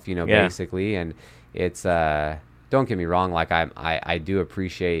yourself, basically. And it's don't get me wrong, like I do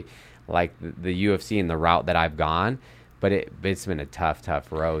appreciate like the UFC and the route that I've gone, but it's been a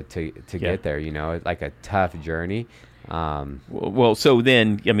tough road to get there. It's like a tough journey. Well, so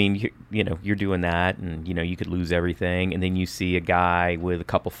then, I mean, you're doing that, and you could lose everything, and then you see a guy with a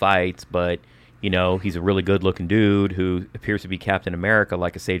couple fights, but he's a really good-looking dude who appears to be Captain America,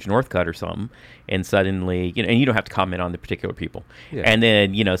 like a Sage Northcutt or something, and suddenly, and you don't have to comment on the particular people, and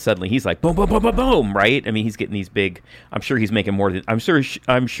then suddenly he's like boom, boom, boom, boom, boom, right? I mean, he's getting these big. I'm sure he's making more than. I'm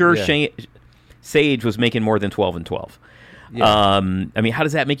sure Sage was making more than 12 and 12. Yeah. I mean, how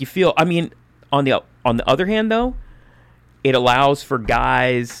does that make you feel? I mean, on the other hand, though, it allows for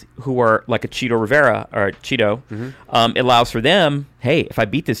guys who are like a Cheeto Rivera or Cheeto. Mm-hmm. It allows for them, hey, if I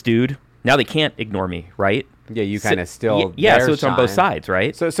beat this dude, now they can't ignore me, right? Yeah, you kind of still so it's on both sides,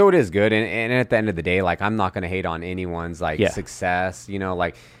 right? So it is good, and at the end of the day, like I'm not going to hate on anyone's like success.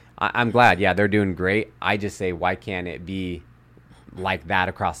 Like I'm glad, they're doing great. I just say, why can't it be like that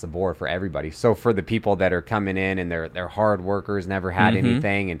across the board for everybody? So for the people that are coming in and they're hard workers, never had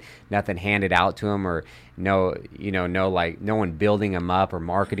anything and nothing handed out to them, or no one building them up or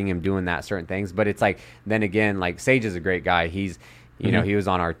marketing them, doing that certain things. But it's like, then again, like Sage is a great guy. He's he's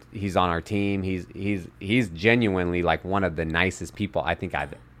on our team. He's genuinely like one of the nicest people I think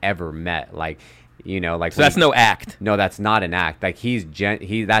I've ever met. Like, like, so that's no act. No, that's not an act. Like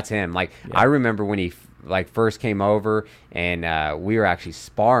that's him. Like I remember when he like first came over and we were actually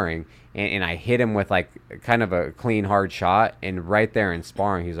sparring, and I hit him with like kind of a clean hard shot, and right there in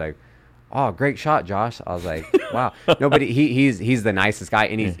sparring he's like, "Oh, great shot, Josh." I was like, "Wow." No, but he's the nicest guy,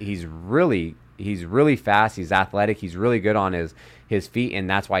 and he's really fast, he's athletic, he's really good on his feet, and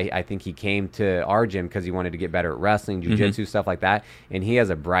that's why I think he came to our gym, because he wanted to get better at wrestling, jiu-jitsu, stuff like that, and he has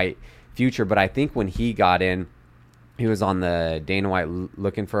a bright future. But I think when he got in, he was on the Dana White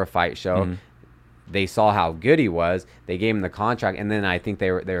looking for a fight show. They saw how good he was. They gave him the contract, and then I think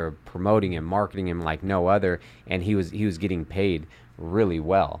they were promoting him, marketing him like no other, and he was getting paid really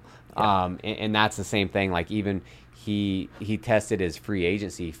well. And that's the same thing. Like even he tested his free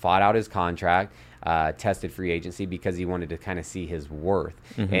agency, fought out his contract, tested free agency because he wanted to kind of see his worth.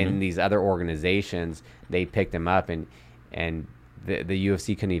 And these other organizations, they picked him up, and the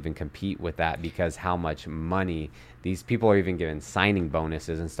UFC couldn't even compete with that, because how much money these people are even given, signing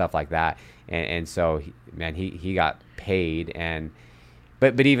bonuses and stuff like that. And so, he got paid.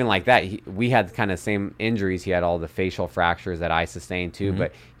 But even like that, we had kind of same injuries. He had all the facial fractures that I sustained too,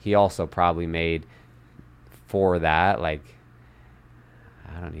 but he also probably made for that, like,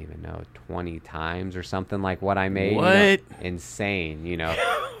 I don't even know, 20 times or something like what I made. What? Insane,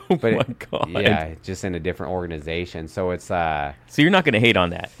 Oh but my God. Yeah, just in a different organization. So it's so you're not going to hate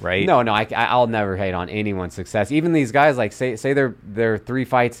on that, right? No, I'll never hate on anyone's success. Even these guys, like say they're 3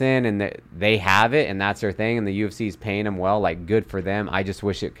 fights in and they have it and that's their thing, and the UFC is paying them well. Like, good for them. I just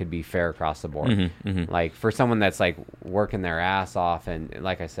wish it could be fair across the board. Like for someone that's like working their ass off and,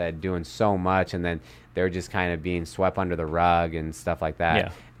 like I said, doing so much, and then they're just kind of being swept under the rug and stuff like that.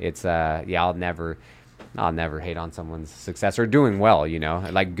 Yeah. It's I'll never hate on someone's success or doing well,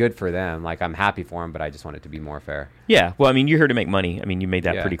 like, good for them. Like, I'm happy for them, but I just want it to be more fair. Yeah. Well, I mean, you're here to make money. I mean, you made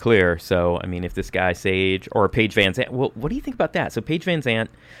that pretty clear. So, I mean, if this guy Sage or Paige Van Zandt, well, what do you think about that? So Paige Van Zandt,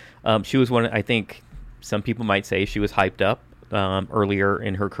 she was one, I think some people might say she was hyped up earlier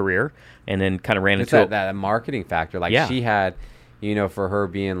in her career, and then kind of ran into that marketing factor. Like, she had, for her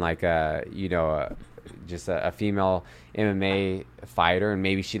being like just a female MMA fighter, and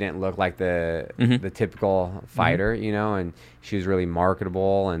maybe she didn't look like the typical fighter, and she was really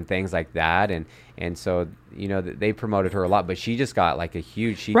marketable and things like that, and so they promoted her a lot, but she just got like a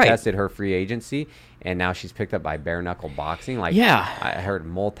huge. She tested her free agency, and now she's picked up by bare knuckle boxing. Like, I heard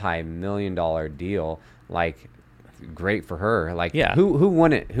multi-million-dollar deal. Like, great for her. Like, who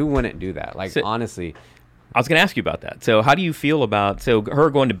wouldn't do that? Like, so, honestly. I was going to ask you about that. So how do you feel about her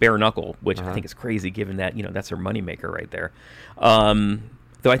going to bare knuckle, which I think is crazy given that, that's her moneymaker right there.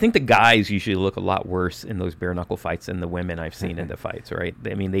 Though I think the guys usually look a lot worse in those bare knuckle fights than the women I've seen in the fights, right?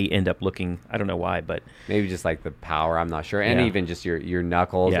 I mean, they end up looking, I don't know why, but maybe just like the power, I'm not sure. And even just your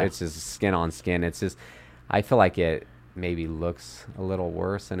knuckles, it's just skin on skin. It's just, I feel like it maybe looks a little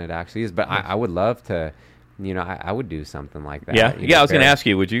worse than it actually is. But I would love to, I would do something like that. Yeah, I was going to ask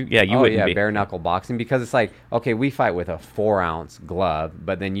you, would you? Yeah, you wouldn't be. Bare knuckle boxing, because it's like, okay, we fight with a 4-ounce glove,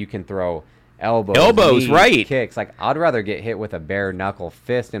 but then you can throw elbows, right? Kicks. Like, I'd rather get hit with a bare knuckle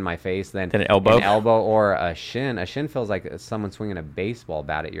fist in my face than an elbow, or a shin. A shin feels like someone swinging a baseball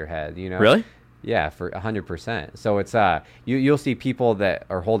bat at your head. Really? Yeah, for 100%. So it's you'll see people that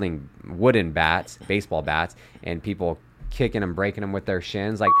are holding wooden bats, baseball bats, and people kicking them, breaking them with their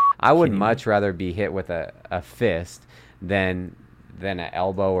shins. Like, I would much rather be hit with a fist than an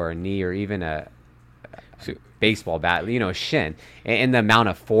elbow or a knee or even a baseball bat, shin. And the amount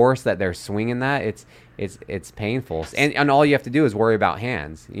of force that they're swinging that, it's painful. And all you have to do is worry about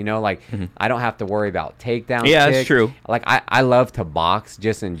hands. I don't have to worry about takedowns. Yeah, kicks. That's true. Like, I love to box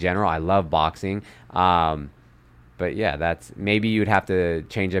just in general. I love boxing. But yeah, that's maybe you'd have to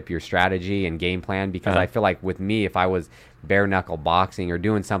change up your strategy and game plan, because I feel like with me, if I was bare knuckle boxing or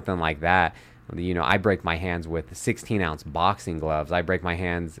doing something like that, I break my hands with 16-ounce boxing gloves. I break my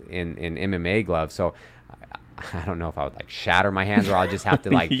hands in MMA gloves. So I don't know if I would shatter my hands, or I'll just have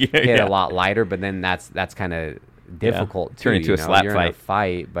to hit a lot lighter. But then that's kind of difficult too. Turn into a slap You're fight. In a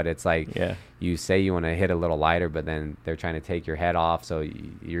fight, but it's like you say you want to hit a little lighter, but then they're trying to take your head off, so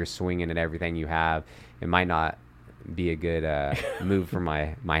you're swinging at everything you have. It might not be a good move for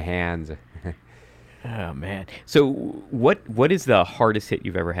my hands. Oh man! So what is the hardest hit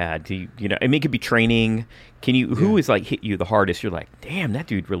you've ever had? I mean, it could be training. Who is hit you the hardest? You're like, damn, that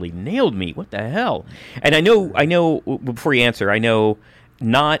dude really nailed me. What the hell? And I know. Before you answer, I know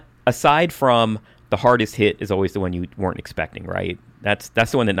not aside from the hardest hit is always the one you weren't expecting, right? That's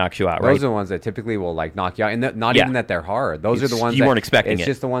the one that knocks you out, right? Those are the ones that typically will knock you out, and not even that they're hard. Those are the ones you weren't expecting. It's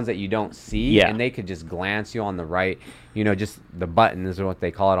just the ones that you don't see, and they could just glance you on the right. Just the button is what they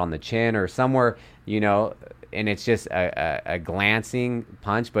call it on the chin or somewhere. And it's just a glancing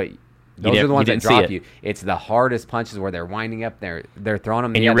punch, but those are the ones that drop you. It's the hardest punches where they're winding up, they're throwing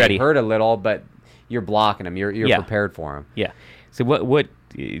them, and you're ready. They hurt a little, but you're blocking them. You're prepared for them. Yeah. So what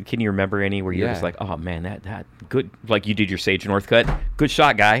can you remember any where you're just like, oh man, that good, like you did your Sage Northcutt, good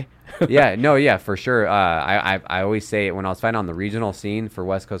shot, guy. Yeah, for sure. I always say it when I was fighting on the regional scene for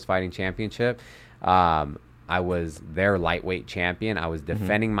West Coast Fighting Championship. I was their lightweight champion. I was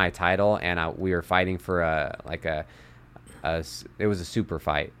defending my title, and we were fighting for it was a super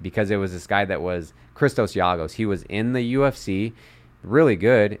fight, because it was this guy that was Christos Yagos. He was in the UFC, really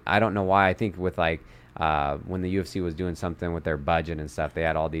good. I don't know why. I think with when the UFC was doing something with their budget and stuff, they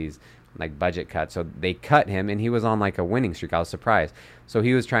had all these budget cuts. So they cut him, and he was on a winning streak. I was surprised. So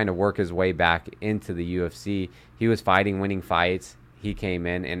he was trying to work his way back into the UFC. He was winning fights. He came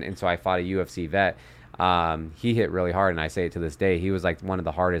in, and so I fought a UFC vet. He hit really hard, and I say it to this day. He was one of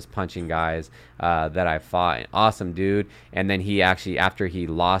the hardest punching guys that I fought. Awesome dude. And then he actually, after he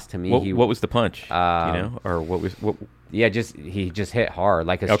lost to me, what was the punch? Or what was what? Yeah, he just hit hard,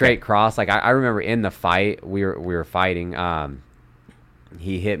 a straight cross. I remember in the fight we were fighting.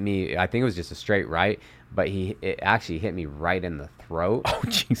 He hit me. I think it was just a straight right, but it actually hit me right in the throat. Oh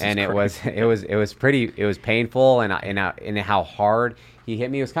Jesus! And Christ. it was painful, and how hard he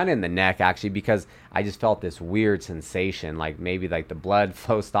hit me. It was kind of in the neck actually, because I just felt this weird sensation, maybe the blood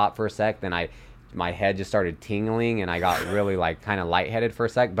flow stopped for a sec. Then my head just started tingling, and I got really kind of lightheaded for a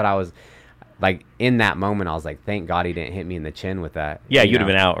sec. But I was in that moment, I was like, thank God he didn't hit me in the chin with that. Yeah, you'd have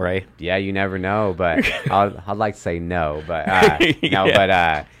been out, right? Yeah, you never know, but I'd like to say no, but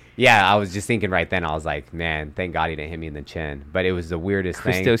I was just thinking right then, I was like, man, thank God he didn't hit me in the chin. But it was the weirdest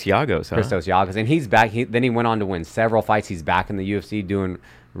thing. Christos Yagos, and he's back. Then he went on to win several fights. He's back in the UFC doing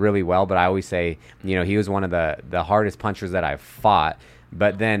really well. But I always say, he was one of the hardest punchers that I've fought.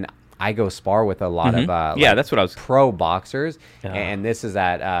 But then I go spar with a lot of that's what I was pro boxers, and this is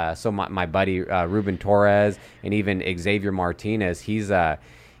at so my buddy Ruben Torres, and even Xavier Martinez. He's a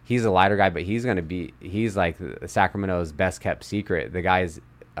lighter guy, but he's Sacramento's best kept secret. The guy's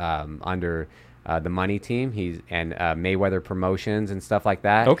under the money team. He's and Mayweather Promotions and stuff like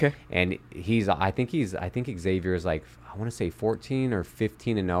that. Okay, and I think Xavier is I want to say 14 or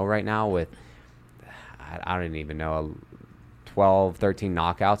 15-0 right now with I don't even know. 12, 13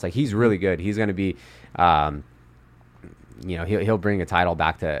 knockouts. He's really good. He's going to be, he'll bring a title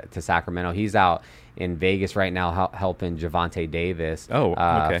back to Sacramento. He's out in Vegas right now helping Gervonta Davis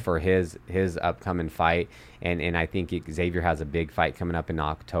for his upcoming fight. And I think Xavier has a big fight coming up in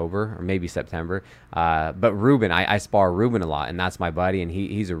October or maybe September. But Ruben, I spar Ruben a lot, and that's my buddy, and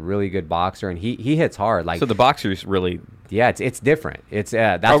he's a really good boxer, and he hits hard. Like, so the boxer's really... Yeah, it's different. It's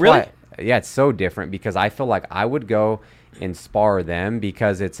that's really? Why, yeah, it's so different because I feel like I would go and spar them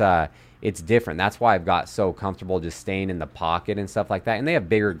because it's different. That's why I've got so comfortable just staying in the pocket and stuff like that. And they have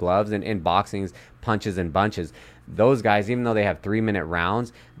bigger gloves, and in boxing's punches and bunches. Those guys, even though they have 3-minute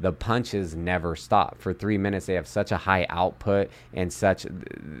rounds, the punches never stop. For 3 minutes, they have such a high output and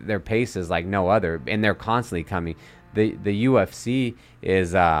their pace is like no other, and they're constantly coming. The UFC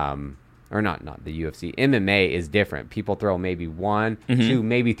is or not the UFC. MMA is different. People throw maybe 1, 2,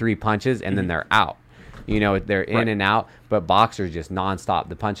 maybe 3 punches, and then they're out. They're in and out, but boxers just nonstop.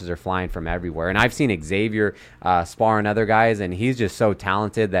 The punches are flying from everywhere. And I've seen Xavier sparring other guys, and he's just so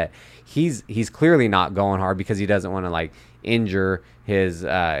talented that he's clearly not going hard because he doesn't want to like injure his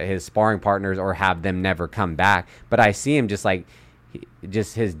sparring partners or have them never come back. But I see him just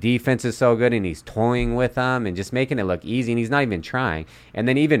his defense is so good, and he's toying with them and just making it look easy, and he's not even trying. And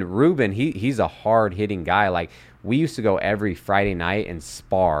then even Ruben, he's a hard hitting guy. Like, we used to go every Friday night and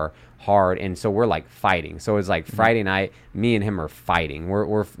spar hard, and so we're like fighting. So it's like Friday night, me and him are fighting.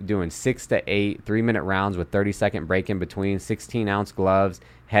 We're doing 6 to 8 3-minute rounds with 30-second break in between, 16-ounce gloves,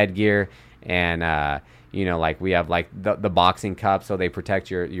 headgear, and like we have like the boxing cup, so they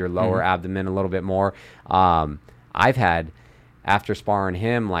protect your lower abdomen a little bit more. I've had, after sparring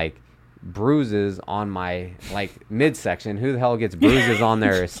him, like bruises on my like midsection. Who the hell gets bruises on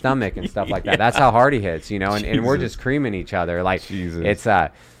their stomach and stuff like that? That's how hard he hits, and we're just creaming each other. Like, it's I'm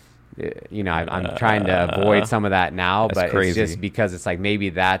trying to avoid some of that now, but crazy. It's just because it's like maybe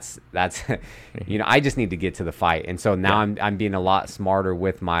that's I just need to get to the fight, and so now I'm being a lot smarter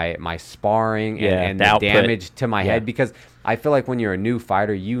with my sparring and the damage to my head, because I feel like when you're a new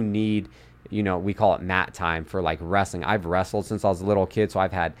fighter, you need, we call it mat time for like wrestling. I've wrestled since I was a little kid, so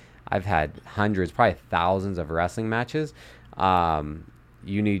I've had hundreds, probably thousands of wrestling matches.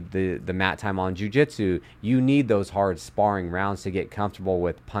 You need the mat time on jiu-jitsu. You need those hard sparring rounds to get comfortable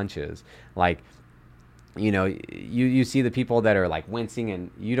with punches. Like, you see the people that are like wincing, and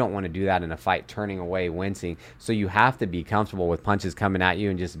you don't want to do that in a fight, turning away, wincing. So you have to be comfortable with punches coming at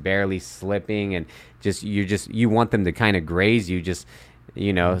you and just barely slipping, and you want them to kind of graze you, just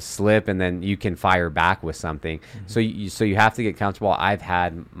slip, and then you can fire back with something. So you have to get comfortable. I've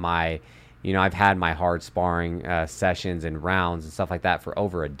had my hard sparring sessions and rounds and stuff like that for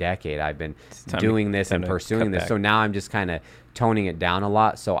over a decade. I've been doing this and pursuing this. So now I'm just kind of toning it down a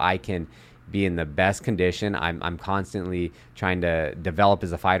lot so I can be in the best condition. I'm constantly trying to develop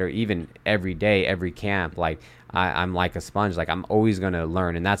as a fighter, even every day, every camp. Like, I'm like a sponge. Like, I'm always going to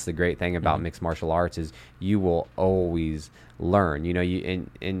learn. And that's the great thing about mixed martial arts is you will always learn.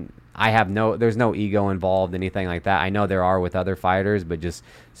 And I have there's no ego involved, anything like that. I know there are with other fighters, but just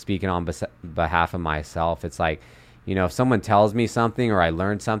speaking on behalf of myself, it's like, if someone tells me something or I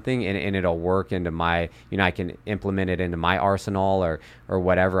learned something and it'll work into my, I can implement it into my arsenal or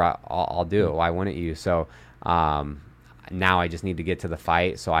whatever, I'll do it. Why wouldn't you? So now I just need to get to the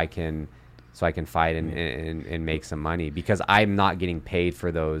fight so I can fight and make some money, because I'm not getting paid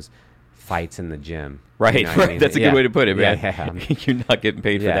for those fights in the gym. Right, right. I mean? That's a good way to put it, man. Yeah. You're not getting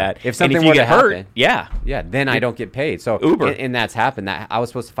paid for that. If something were to happen, hurt, then I don't get paid. So Uber, and that's happened. That I was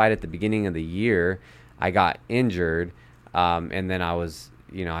supposed to fight at the beginning of the year. I got injured, and then I was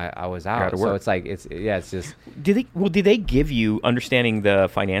I was out. So it's like it's just. Did they give you, understanding the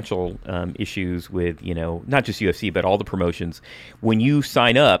financial issues with not just UFC but all the promotions, when you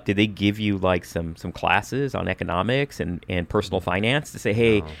sign up, did they give you like some classes on economics and personal finance to say,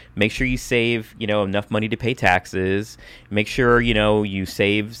 hey, make sure you save enough money to pay taxes, make sure you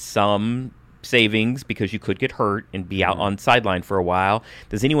save some savings because you could get hurt and be out on sideline for a while?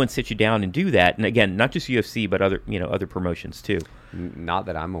 Does anyone sit you down and do that? And again, not just UFC but other promotions too. Not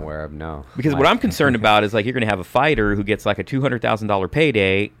that I'm aware of, no. Because what I'm concerned about is like you're going to have a fighter who gets like a $200,000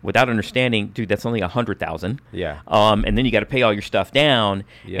 payday without understanding, dude, that's only $100,000. Yeah. And then you got to pay all your stuff down.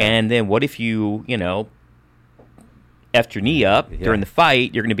 Yeah. And then what if you effed your knee up during the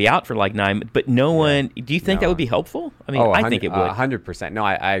fight? You're going to be out for like 9. But no one. Do you think that would be helpful? I mean, I think it would. 100%. No,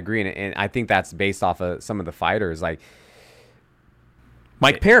 I agree, and I think that's based off of some of the fighters, like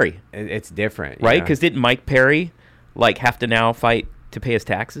Mike Perry. It's different, right? Because didn't Mike Perry like have to now fight to pay his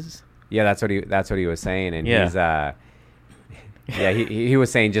taxes? Yeah, that's what he was saying, and Yeah, he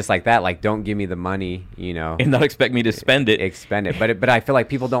was saying just like that, like, don't give me the money, and not expect me to spend it. Expend it. But I feel like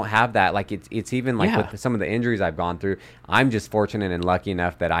people don't have that. Like, it's even like with some of the injuries I've gone through, I'm just fortunate and lucky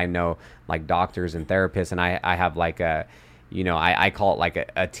enough that I know like doctors and therapists, and I have like I call it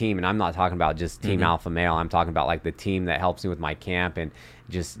like a team, and I'm not talking about just Team Alpha Male. I'm talking about like the team that helps me with my camp and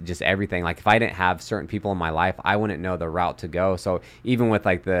just everything. Like, if I didn't have certain people in my life, I wouldn't know the route to go. So even with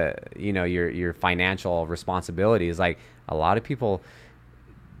like the your financial responsibilities, like a lot of people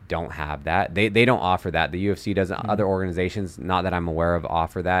don't have that. They don't offer that. The UFC doesn't. Other organizations, not that I'm aware of,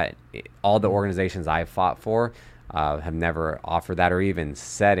 offer that. All the organizations I've fought for have never offered that or even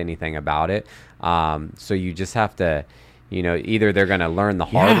said anything about it. So you just have to, either they're going to learn the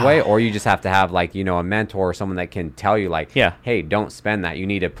hard way, or you just have to have like, a mentor or someone that can tell you like, hey, don't spend that. You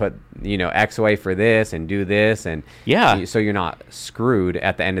need to put, X away for this and do this. And so you're not screwed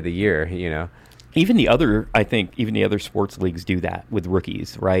at the end of the year, Even the other sports leagues do that with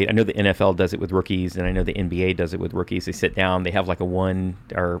rookies, right? I know the NFL does it with rookies, and I know the NBA does it with rookies. They sit down, they have like a 1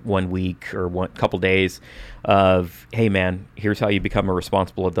 week or couple days of, hey man, here's how you become a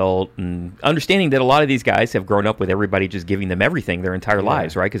responsible adult, and understanding that a lot of these guys have grown up with everybody just giving them everything their entire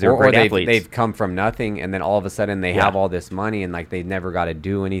lives, right? Because they're great athletes. They've come from nothing, and then all of a sudden they have all this money, and like they never got to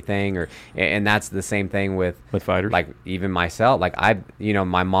do anything, and that's the same thing with fighters. Like even myself, like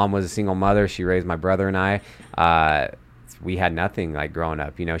my mom was a single mother. She raised my brother and I. We had nothing like growing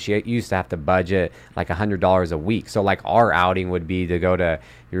up. She used to have to budget like $100 a week. So like our outing would be to go to,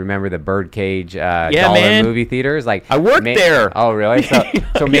 you remember the Birdcage dollar movie theaters? Like I worked there. Oh really?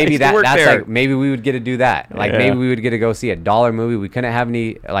 So maybe that's like, maybe we would get to do that. Like maybe we would get to go see a dollar movie. We couldn't have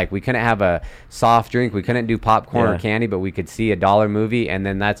we couldn't have a soft drink. We couldn't do popcorn or candy, but we could see a dollar movie. And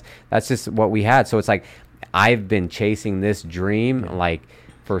then that's just what we had. So it's like, I've been chasing this dream like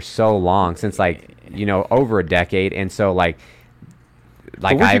for so long, since like, over a decade. And so like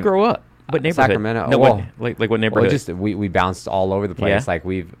where'd you grow up? What neighborhood? Sacramento. No, what neighborhood? Well, we bounced all over the place. Like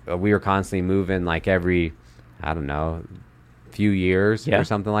we were constantly moving like every, I don't know, few years or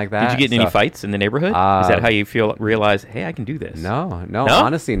something like that. Did you get in any fights in the neighborhood? Is that how you realize, hey, I can do this? No,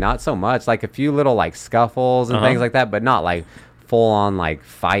 honestly, not so much. Like a few little like scuffles and things like that, but not like full on like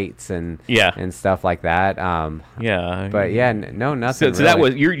fights and stuff like that. But no, nothing. So that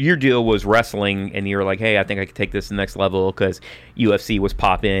was your deal was wrestling, and you were like, hey, I think I could take this to the next level because UFC was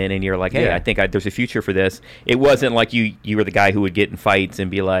popping, and you're like, hey, I think there's a future for this. It wasn't like you were the guy who would get in fights and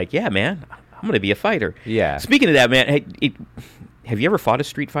be like, yeah, man, I'm going to be a fighter. Yeah. Speaking of that, man, have you ever fought a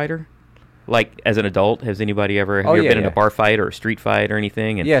street fighter? Like, as an adult, has anybody ever been in a bar fight or a street fight or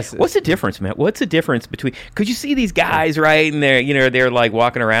anything? And yes. What's the difference, man? What's the difference between... Because you see these guys, right, and they're like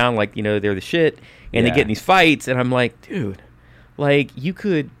walking around like, they're the shit, and they get in these fights, and I'm like, dude, like, you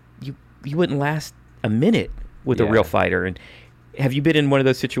wouldn't last a minute with a real fighter. And have you been in one of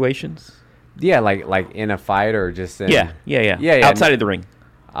those situations? Yeah, like in a fight or just in... Yeah. Outside of the ring.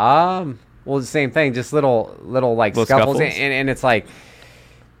 Well, the same thing, just little like scuffles. And it's like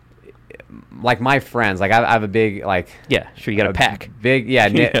my friends, like I have a big like you got a pack big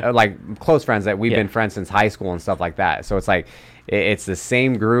like close friends that we've been friends since high school and stuff like that. So it's like it's the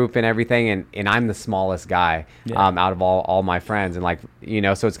same group and everything, and I'm the smallest guy out of all my friends, and like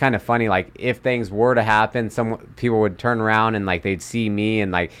so it's kind of funny, like if things were to happen, some people would turn around and like they'd see me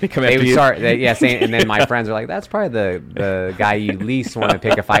and like they would start saying, and then my friends are like, that's probably the guy you least want to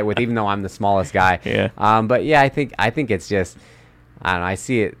pick a fight with, even though I'm the smallest guy. But I think it's just, I don't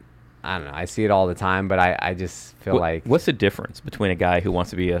know, I see it all the time, but I just feel like... What's the difference between a guy who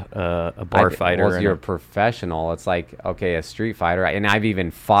wants to be a bar fighter? Well, if you're a professional, it's like, okay, a street fighter. And I've even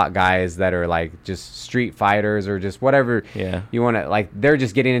fought guys that are like just street fighters or just whatever you want to... Like, they're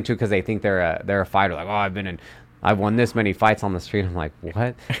just getting into it because they think they're a fighter. Like, oh, I've won this many fights on the street. I'm like,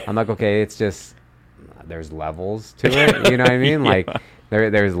 what? I'm like, okay, it's just... There's levels to it, you know what I mean? Like,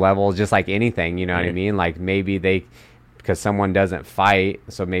 there's levels just like anything, you know what I mean? Like, maybe they... Because someone doesn't fight,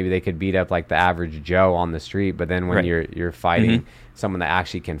 so maybe they could beat up like the average Joe on the street. But then when you're fighting someone that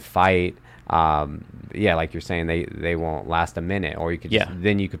actually can fight, like you're saying, they won't last a minute, or you could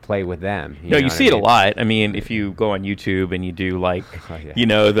then you could play with them. You see it a lot. I mean, if you go on YouTube and you do like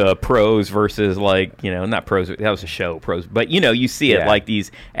the pros versus like not pros, that was a show, pros, but you see it like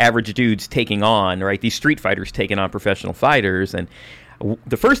these average dudes taking on these street fighters taking on professional fighters, and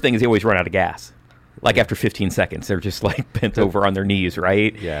the first thing is they always run out of gas. Like after 15 seconds, they're just like bent over on their knees,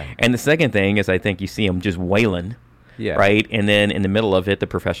 right? Yeah. And the second thing is I think you see them just wailing, right? And then in the middle of it, the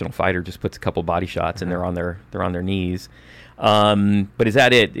professional fighter just puts a couple body shots and they're on their knees. But is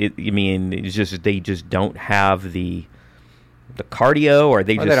that it? It's just they just don't have the cardio, or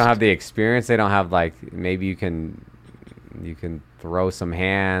they don't have the experience. They don't have like, maybe you can you can throw some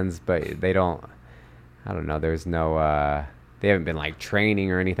hands, but they don't. I don't know. There's no. They haven't been like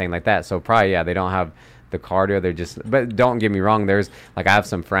training or anything like that. So probably they don't have the cardio. They're just. But don't get me wrong. There's like I have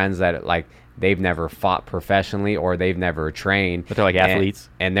some friends that like they've never fought professionally or they've never trained. But they're like athletes.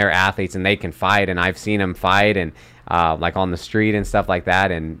 And they're athletes and they can fight. And I've seen them fight and like on the street and stuff like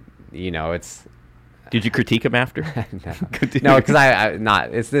that. And it's. Did you critique them after? No, because I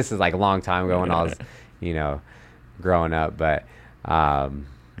not. This is like a long time ago when I was, growing up. But I'm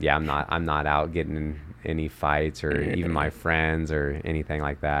not out getting in any fights or even my friends or anything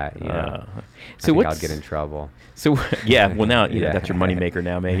like that. So I'll get in trouble. So well now that's your moneymaker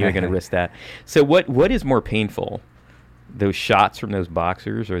now, man. You ain't gonna risk that. So what is more painful, those shots from those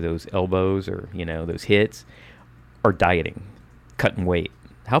boxers or those elbows or those hits, or dieting, cutting weight?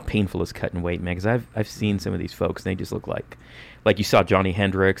 How painful is cutting weight, man? Because I've seen some of these folks, and they just look like you saw Johnny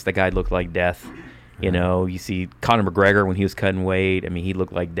Hendricks. The guy looked like death. You see Conor McGregor when he was cutting weight. I mean, he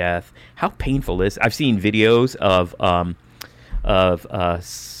looked like death. How painful is? I've seen videos of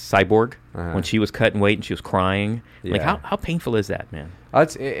Cyborg when she was cutting weight and she was crying. Yeah. Like how painful is that, man?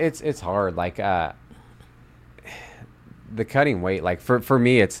 It's hard. Like the cutting weight. Like for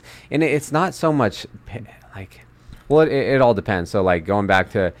me, it's not so much like. Well, it all depends. So, like, going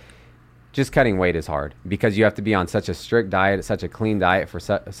back to just cutting weight is hard because you have to be on such a strict diet, such a clean diet for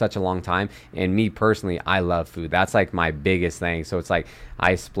such a long time. And me personally, I love food. That's, like, my biggest thing. So, it's like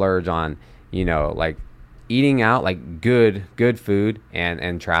I splurge on, like, eating out, like, good food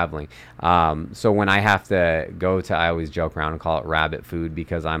and traveling. So, when I have to I always joke around and call it rabbit food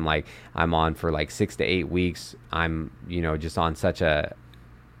because I'm on for, like, 6 to 8 weeks. I'm, just on such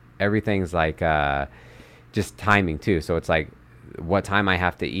everything's, like, just timing too. So it's like what time I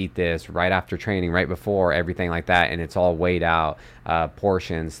have to eat this right after training, right before, everything like that. And it's all weighed out,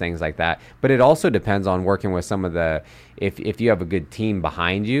 portions, things like that. But it also depends on working with some of if you have a good team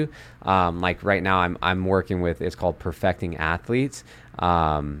behind you. Like right now I'm working with, it's called Perfecting Athletes.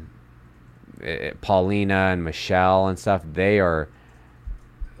 Paulina and Michelle and stuff, they are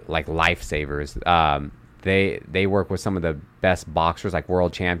like lifesavers. They work with some of the best boxers, like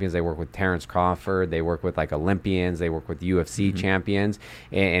world champions. They work with Terrence Crawford. They work with like Olympians. They work with UFC champions.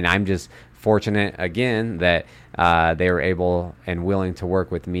 And I'm just fortunate again that they were able and willing to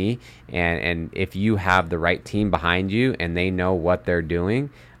work with me. And if you have the right team behind you and they know what they're doing,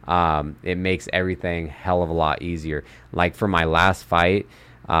 it makes everything hell of a lot easier. Like for my last fight,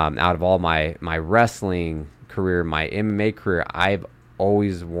 out of all my wrestling career, my MMA career, I've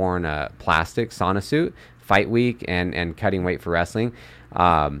always worn a plastic sauna suit fight week and cutting weight for wrestling.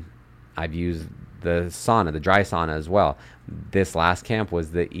 I've used the dry sauna as well. This last camp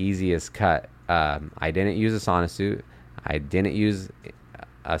was the easiest cut. I didn't use a sauna suit. I didn't use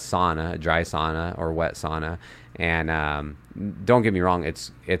a dry sauna or wet sauna. And don't get me wrong,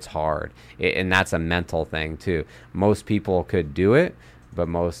 it's hard. And that's a mental thing too. Most people could do it, but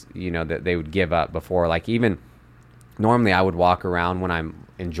most, that they would give up before. Like even normally I would walk around when I'm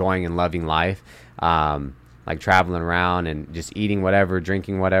enjoying and loving life, like traveling around and just eating whatever,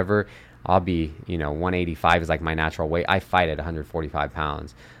 drinking whatever. I'll be, 185 is like my natural weight. I fight at 145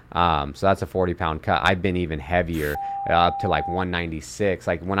 pounds. So that's a 40-pound cut. I've been even heavier, up to like 196.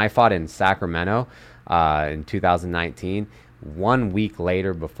 Like when I fought in Sacramento in 2019, 1 week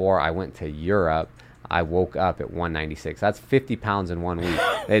later before I went to Europe, I woke up at 196. That's 50 pounds in 1 week.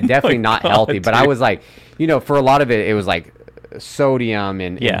 It's definitely not healthy. But I was like, for a lot of it was like sodium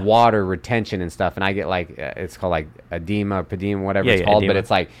and water retention and stuff. And I get like, it's called like edema, whatever it's called. Edema. But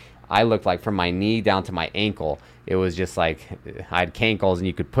it's like, I looked like from my knee down to my ankle, it was just like, I had cankles and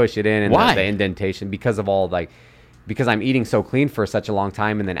you could push it in. And the indentation because I'm eating so clean for such a long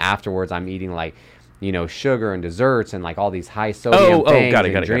time. And then afterwards I'm eating like, sugar and desserts and like all these high sodium things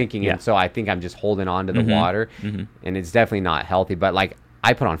and drinking. And so I think I'm just holding on to the water and it's definitely not healthy. But like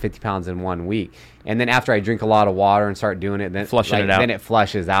I put on 50 pounds in 1 week. And then after I drink a lot of water and start doing it, then then it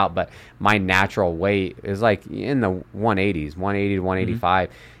flushes out. But my natural weight is like in the 180s, 180 to 185.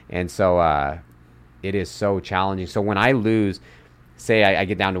 And so it is so challenging. So when I lose, say I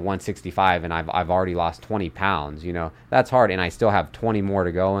get down to 165 and I've already lost 20 pounds, that's hard. And I still have 20 more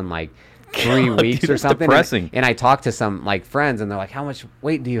to go in like 3 weeks or something. Depressing. And I talk to some like friends and they're like, how much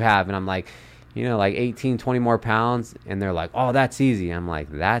weight do you have? And I'm like, like 18, 20 more pounds. And they're like, oh, that's easy. I'm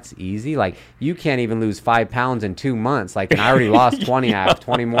like, that's easy? Like you can't even lose 5 pounds in 2 months. Like, and I already lost 20. I have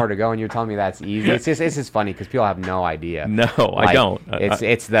 20 more to go. And you're telling me that's easy. It's just funny because people have no idea. No, like, I don't.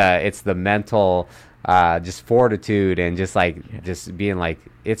 It's the mental, just fortitude and just like, just being like,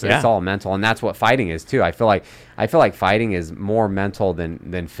 it's all mental. And that's what fighting is too. I feel like fighting is more mental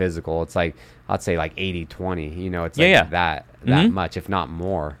than physical. It's like, I'd say like 80-20. You know, it's Yeah, like yeah. that Mhm. much, if not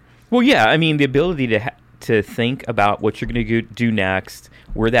more. Well, yeah, I mean, the ability to think about what you're going to do next,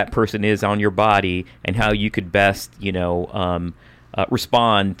 where that person is on your body, and how you could best,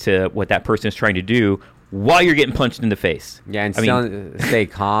 respond to what that person is trying to do while you're getting punched in the face. Yeah, and I mean, stay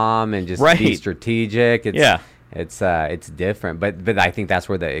calm and just Right. be strategic. Yeah. It's different, but I think that's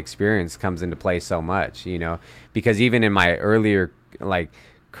where the experience comes into play so much, you know, because even in my earlier like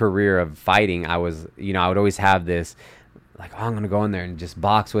career of fighting, I was, I would always have this like, oh, I'm gonna go in there and just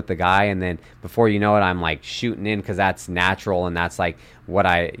box with the guy, and then before you know it, I'm like shooting in because that's natural, and that's like what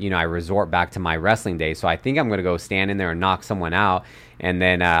I resort back to my wrestling days. So I think I'm gonna go stand in there and knock someone out, and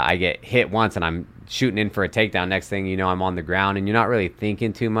then I get hit once, and I'm shooting in for a takedown. Next thing you know, I'm on the ground, and you're not really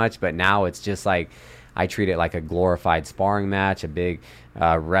thinking too much. But now it's just like I treat it like a glorified sparring match, a big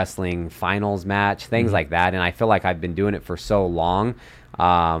wrestling finals match, things like that. And I feel like I've been doing it for so long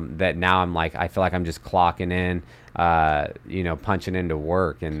that now I'm like, I feel like I'm just clocking in, punching into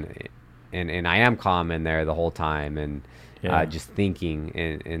work, and I am calm in there the whole time, and just thinking,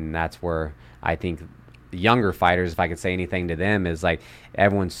 and that's where I think the younger fighters, if I could say anything to them, is like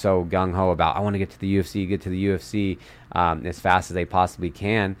everyone's so gung-ho about, I want to get to the UFC as fast as they possibly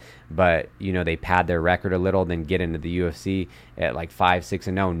can, but they pad their record a little, then get into the UFC at like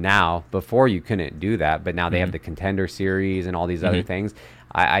 5-6-0 now. Before you couldn't do that, but now they have the Contender Series and all these other things.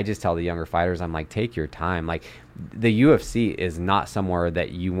 I just tell the younger fighters, I'm like, take your time. Like, the UFC is not somewhere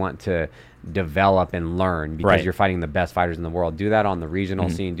that you want to develop and learn because you're fighting the best fighters in the world. Do that on the regional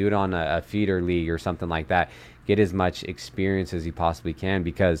scene. Do it on a feeder league or something like that. Get as much experience as you possibly can,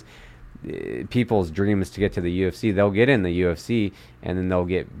 because people's dream is to get to the UFC. They'll get in the UFC and then they'll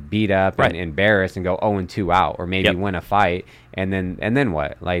get beat up and embarrassed and go 0-2 out, or maybe win a fight, and then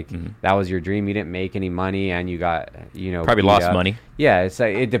what? Like, that was your dream. You didn't make any money, and you got probably lost money. Yeah, it's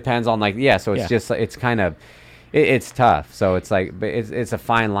like, it depends on so it's just, it's kind of, it's tough. So it's like, but it's a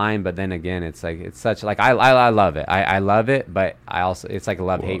fine line. But then again, it's like, it's such like, I love it. I love it, but I also, it's like a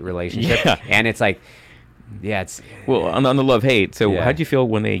love-hate relationship. And it's like, it's on the love-hate. So how'd you feel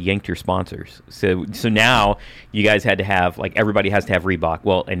when they yanked your sponsors? So now you guys had to have, like, everybody has to have Reebok.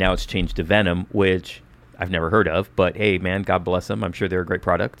 Well, and now it's changed to Venom, which I've never heard of. But hey, man, God bless them. I'm sure they're a great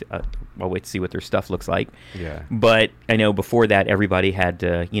product. I'll wait to see what their stuff looks like. Yeah. But I know before that, everybody had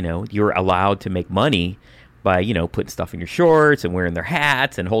to, you're allowed to make money by, putting stuff in your shorts and wearing their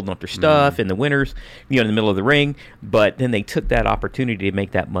hats and holding up their stuff in the winters, in the middle of the ring. But then they took that opportunity to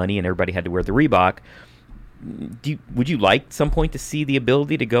make that money, and everybody had to wear the Reebok. Would you like at some point to see the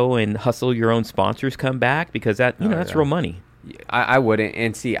ability to go and hustle your own sponsors come back? Because that, that's real money. I wouldn't.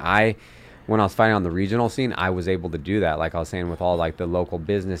 And see, when I was fighting on the regional scene, I was able to do that. Like I was saying, with all like the local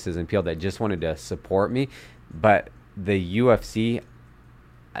businesses and people that just wanted to support me. But the UFC,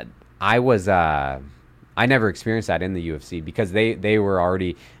 I never experienced that in the UFC, because they were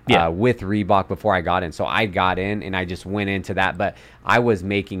already with Reebok before I got in. So I got in and I just went into that. But I was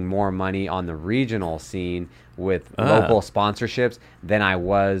making more money on the regional scene with local sponsorships than I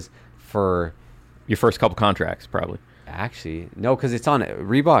was for your first couple contracts, probably. Actually, no, because it's on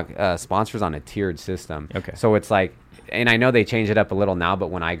Reebok sponsors on a tiered system. Okay. So it's like, and I know they changed it up a little now, but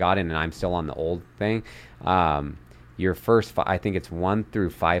when I got in, and I'm still on the old thing, your first, I think it's 1 through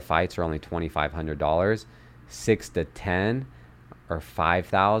 5 fights are only $2,500, 6 to 10 or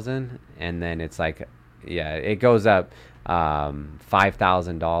 $5,000, and then it's like, it goes up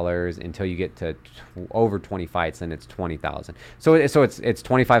 $5,000 until you get to over 20 fights, and it's $20,000. So it's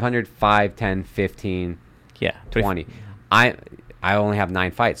 $2,500, 5, 10, 15, 20. I only have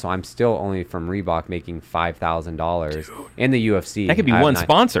 9 fights, so I'm still only from Reebok making $5,000 in the UFC. That could be one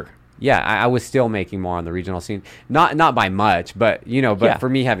sponsor. Yeah, I was still making more on the regional scene. Not by much, but for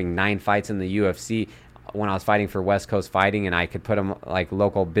me, having 9 fights in the UFC, when I was fighting for West Coast Fighting, and I could put them like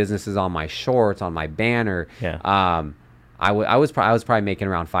local businesses on my shorts, on my banner. I was probably making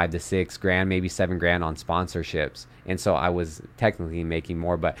around $5 to $6 grand, maybe $7 grand on sponsorships, and so I was technically making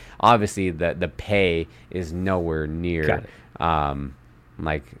more. But obviously, the pay is nowhere near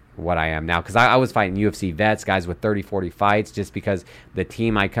like what I am now, because I was fighting UFC vets, guys with 30, 40 fights, just because the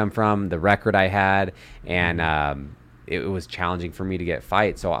team I come from, the record I had, and it was challenging for me to get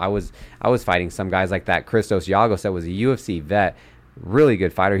fights. So I was fighting some guys like that Christos Yagos, that was a UFC vet, really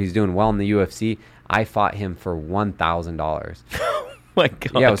good fighter. He's doing well in the UFC. I fought him for $1,000. Oh my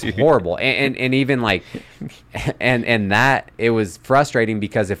God. Yeah, it was horrible. And even like, and that, it was frustrating,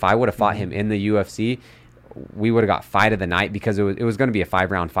 because if I would have fought him in the UFC, we would have got fight of the night because it was going to be a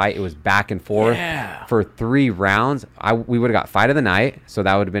 5-round fight. It was back and forth for 3 rounds. We would have got fight of the night, so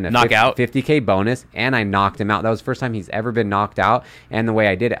that would have been a knockout, 50K bonus, and I knocked him out. That was the first time he's ever been knocked out, and the way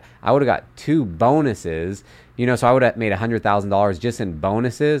I did it, I would have got 2 bonuses. So I would have made $100,000 just in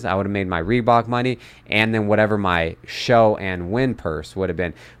bonuses. I would have made my Reebok money, and then whatever my show and win purse would have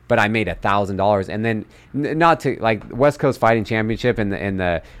been. But I made $1,000, and then not to like West Coast Fighting Championship and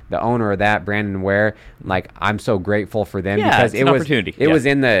the owner of that, Brandon Ware. Like, I'm so grateful for them because it was opportunity. It was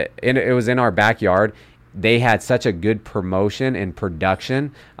it was in our backyard. They had such a good promotion and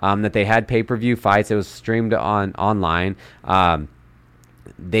production that they had pay-per-view fights. It was streamed online.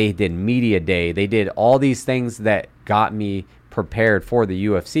 They did media day. They did all these things that got me prepared for the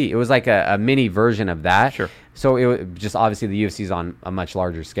UFC. It was like a mini version of that. Sure. So it was just obviously the UFC is on a much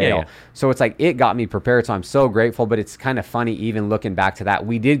larger scale. Yeah. So it's like it got me prepared. So I'm so grateful. But it's kind of funny even looking back to that.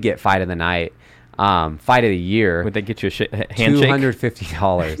 We did get fight of the night, fight of the year. Would they get you a handshake?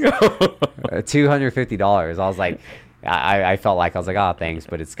 $250. $250. I was like. I felt like I was like, oh, thanks,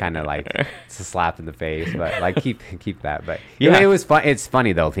 but it's kind of like it's a slap in the face. But like keep that. But yeah, it was fun. It's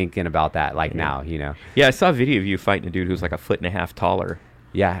funny though thinking about that like now, Yeah, I saw a video of you fighting a dude who was like a 1.5 feet taller.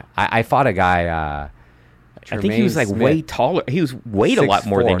 Yeah, I fought a guy. I think he was like way taller. He was weighed a lot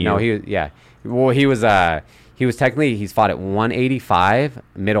more than you. No, he was. Yeah, well, he was technically he's fought at 185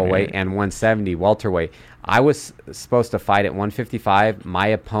 middleweight and 170 welterweight. I was supposed to fight at 155. My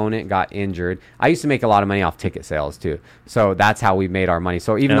opponent got injured. I used to make a lot of money off ticket sales too, so that's how we made our money.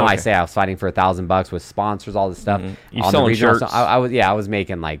 So even though I say I was fighting for $1,000 with sponsors, all this stuff, you selling shirts? I was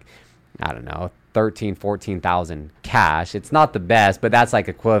making like, I don't know, 13,000, 14,000 cash. It's not the best, but that's like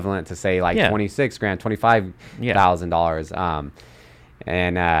equivalent to say like 26 grand,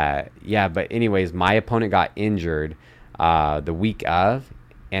 $25,000. But anyways, my opponent got injured the week of.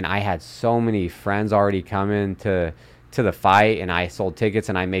 And I had so many friends already coming to the fight, and I sold tickets,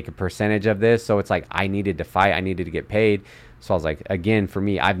 and I make a percentage of this. So it's like I needed to fight. I needed to get paid. So I was like, again, for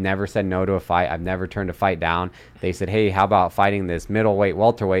me, I've never said no to a fight. I've never turned a fight down. They said, hey, how about fighting this middleweight,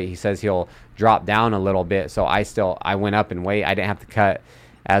 welterweight? He says he'll drop down a little bit. So I went up in weight. I didn't have to cut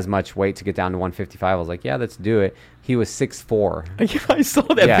as much weight to get down to 155. I was like, yeah, let's do it. He was 6'4". Yeah, I saw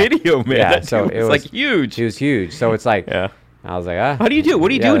that video, man. Yeah, so it was like huge. He was huge. So it's like... I was like, how do you do? What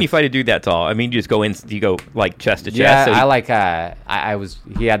do you do when you fight a dude that tall? I mean, you just go in, you go like chest to chest. Yeah, so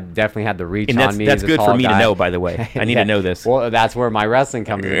he definitely had the reach on me. That's good for me to know, by the way. I need to know this. Well, that's where my wrestling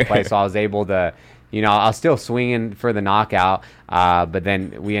comes into play. So I was able to, I was still swinging for the knockout, but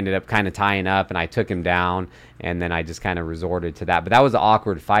then we ended up kind of tying up, and I took him down, and then I just kind of resorted to that. But that was an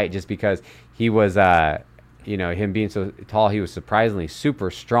awkward fight just because he was, him being so tall, he was surprisingly super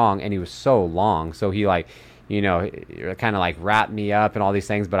strong, and he was so long. So he like... kind of like wrapped me up and all these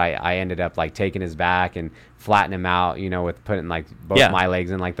things, but I ended up like taking his back and flattening him out, with putting like both my legs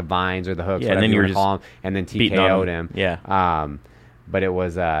in like the vines or the hooks, and then you were just call him, and then TKO'd him. Yeah. But it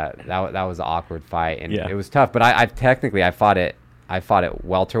was that was an awkward fight, and it was tough. But I fought at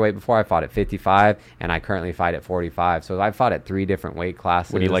welterweight before. I fought at 55, and I currently fight at 45. So I fought at 3 different weight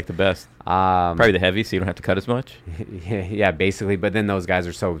classes. What do you like the best? Probably the heavy, so you don't have to cut as much. Yeah, basically. But then those guys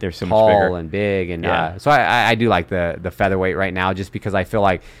are they're so tall much bigger and big, and so I do like the featherweight right now, just because I feel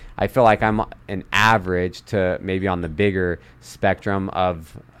like I'm an average to maybe on the bigger spectrum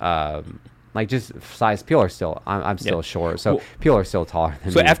of like just size. People are still I'm still short, so people are still taller than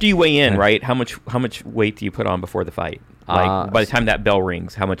me. So after you weigh in, right? How much weight do you put on before the fight? Like by the time that bell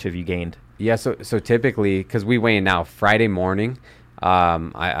rings, how much have you gained? Yeah, so typically, because we weigh in now Friday morning,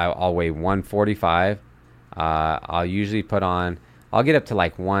 I'll weigh 145. I'll usually I'll get up to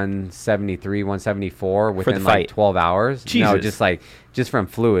like 173, 174 within like 12 hours. Jesus. No, just from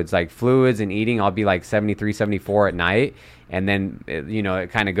fluids. Like fluids and eating, I'll be like 73, 74 at night. And then,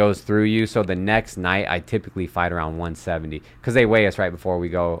 it kind of goes through you. So the next night, I typically fight around 170 because they weigh us right before we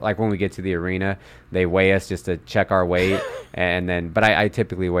go. Like when we get to the arena, they weigh us just to check our weight. And then, but I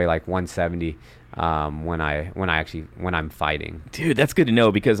typically weigh like 170 when I'm fighting. Dude, that's good to know,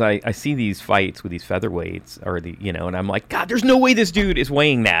 because I see these fights with these featherweights and I'm like, God, there's no way this dude is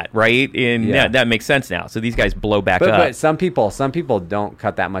weighing that, right? And that makes sense now. So these guys blow back up. But some people don't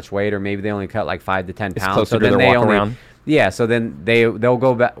cut that much weight, or maybe they only cut like 5 to 10 pounds. It's closer to their walk around. Yeah, so then they'll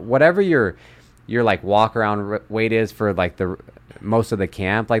go back, whatever your like walk around weight is for like the most of the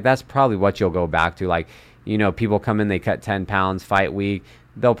camp, like that's probably what you'll go back to. Like, people come in, they cut 10 pounds fight week,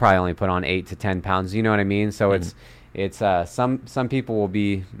 they'll probably only put on 8 to 10 pounds. You know what I mean? So it's some people will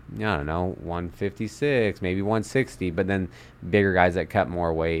be, I don't know, 156, maybe 160, but then bigger guys that cut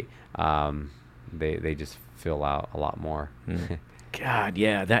more weight, they just fill out a lot more. God,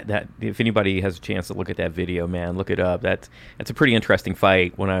 yeah, that if anybody has a chance to look at that video, man, look it up. That's a pretty interesting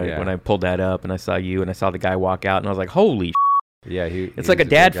fight. When I pulled that up and I saw you and I saw the guy walk out and I was like, holy. Yeah, it's like a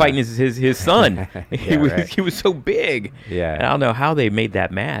dad fighting his son. He was so big. Yeah, and I don't know how they made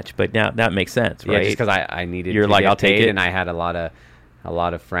that match, but now that makes sense, right? Yeah, just because I needed. You're to like, get I'll take paid, it, and I had a lot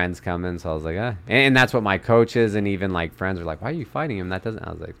of friends coming, so I was like, and that's what my coaches and even like friends were like, why are you fighting him? That doesn't.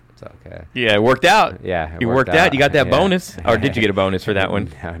 I was like, it's okay. Yeah, it worked out. Yeah, you worked out. You got that bonus, or did you get a bonus for that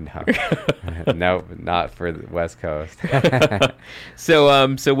one? No, no, not for the West Coast.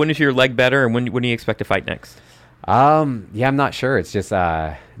 So when is your leg better, and when do you expect to fight next? I'm not sure. It's just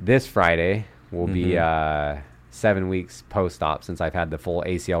this Friday will be 7 weeks post-op since I've had the full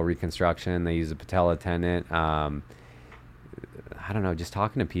ACL reconstruction. They use a patella tendon. I don't know. Just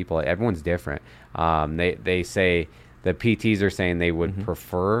talking to people, everyone's different. They say the PTs are saying they would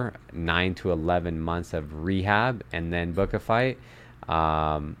prefer 9 to 11 months of rehab and then book a fight.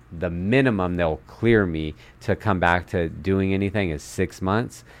 The minimum they'll clear me to come back to doing anything is 6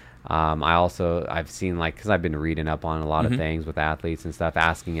 months. I've seen, like, because I've been reading up on a lot of things with athletes and stuff,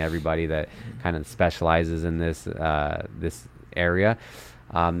 asking everybody that kind of specializes in this area.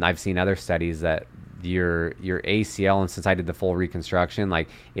 I've seen other studies that your ACL, and since I did the full reconstruction, like,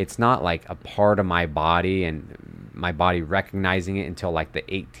 it's not like a part of my body and my body recognizing it until like the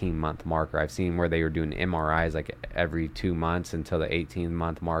 18-month marker. I've seen where they were doing MRIs like every 2 months until the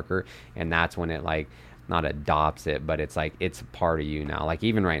 18-month marker, and that's when it like not adopts it, but it's like it's a part of you now. Like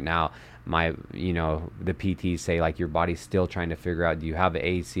even right now, the PTs say like your body's still trying to figure out, do you have the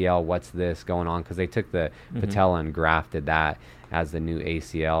ACL? What's this going on? Because they took the patella and grafted that as the new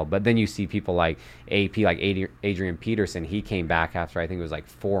ACL. But then you see people like AP, like Adrian Peterson. He came back after I think it was like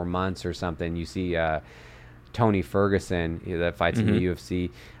 4 months or something. You see Tony Ferguson that fights in the UFC.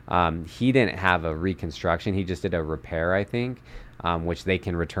 He didn't have a reconstruction. He just did a repair, I think. Which they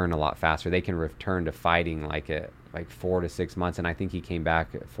can return a lot faster. They can return to fighting like 4 to 6 months, and I think he came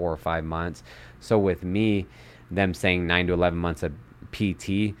back at 4 or 5 months. So with me, them saying 9 to 11 months of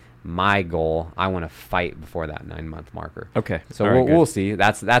PT, my goal, I want to fight before that 9-month marker. Okay. So we'll see.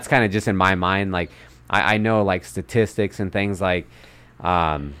 That's kind of just in my mind. Like I know like statistics and things like,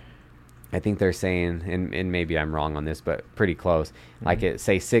 I think they're saying, and maybe I'm wrong on this, but pretty close. Like it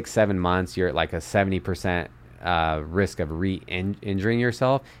say 6-7 months, you're at like a 70% risk of re-injuring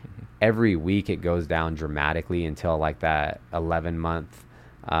yourself. Every week it goes down dramatically until like that 11-month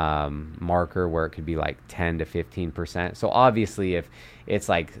marker where it could be like 10 to 15%. So obviously if it's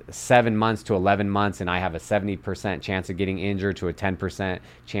like 7 months to 11 months and I have a 70% chance of getting injured to a 10%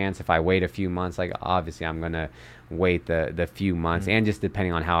 chance if I wait a few months, like obviously I'm going to wait the few months, and just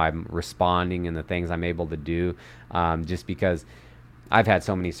depending on how I'm responding and the things I'm able to do, just because I've had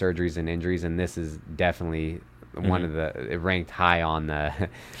so many surgeries and injuries, and this is definitely one of the ranked high on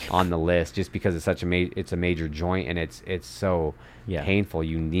the list, just because it's such it's a major joint, and it's so painful.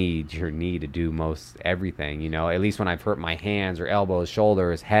 You need your knee to do most everything. At least when I've hurt my hands or elbows,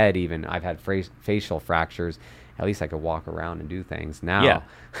 shoulders, head, even I've had facial fractures. At least I could walk around and do things. Now,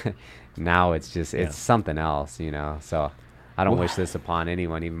 now it's just it's something else. So. I don't wish this upon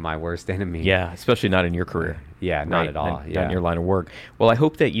anyone, even my worst enemy. Yeah, especially not in your career. Yeah, not at all. Not in your line of work. Well, I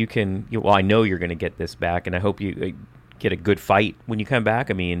hope that you can. Well, I know you're going to get this back, and I hope you get a good fight when you come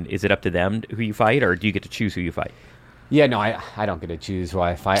back. I mean, is it up to them who you fight, or do you get to choose who you fight? Yeah, no, I don't get to choose who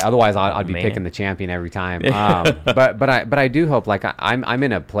I fight. Otherwise, I'd be picking the champion every time. But I do hope, like I'm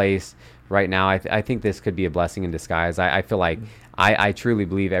in a place right now. I think this could be a blessing in disguise. I feel like I truly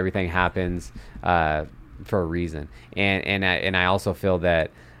believe everything happens for a reason, and I also feel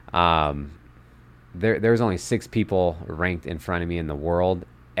that there's only 6 people ranked in front of me in the world.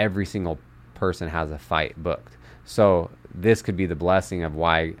 Every single person has a fight booked, so this could be the blessing of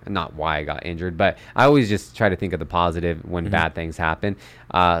not why I got injured, but I always just try to think of the positive when bad things happen.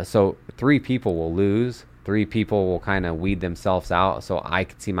 So 3 people will lose, 3 people will kind of weed themselves out, so I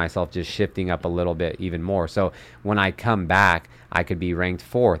could see myself just shifting up a little bit even more. So when I come back, I could be ranked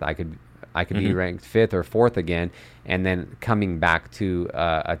 4th. I could be ranked 5th or 4th again, and then coming back to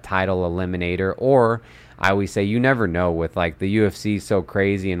a title eliminator. Or I always say, you never know, with like the UFC so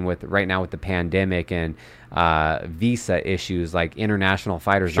crazy, and with right now with the pandemic and visa issues, like international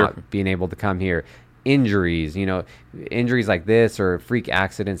fighters not being able to come here, injuries like this or freak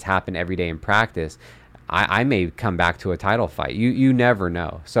accidents happen every day in practice. I may come back to a title fight. You never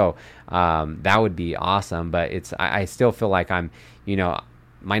know. So that would be awesome. But I still feel like I'm,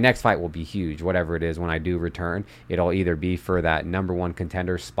 my next fight will be huge, whatever it is. When I do return, it'll either be for that number 1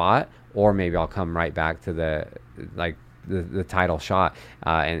 contender spot, or maybe I'll come right back to the title shot.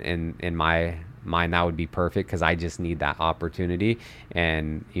 And in my mind, that would be perfect, because I just need that opportunity,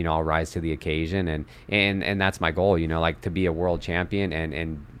 and I'll rise to the occasion, and that's my goal, like to be a world champion,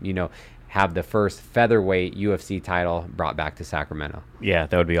 and have the first featherweight UFC title brought back to Sacramento. Yeah,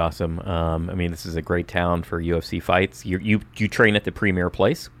 that would be awesome. I mean, this is a great town for UFC fights. You train at the premier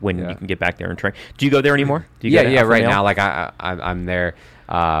place when you can get back there and train. Do you go there anymore? Do you yeah. Right now, like I'm there.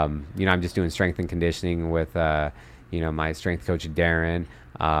 I'm just doing strength and conditioning with my strength coach Darren.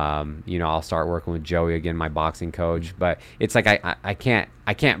 I'll start working with Joey again, my boxing coach. But it's like I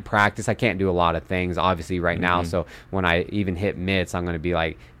can't practice. I can't do a lot of things, obviously, right now. So when I even hit mitts, I'm going to be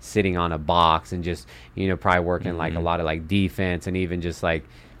like sitting on a box and just probably working like a lot of like defense, and even just like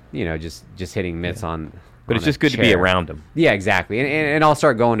just hitting mitts on. But it's just good to be around them. Yeah, exactly. And I'll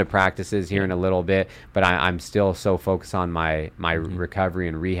start going to practices here in a little bit, but I'm still so focused on my recovery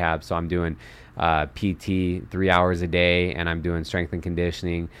and rehab. So I'm doing PT 3 hours a day, and I'm doing strength and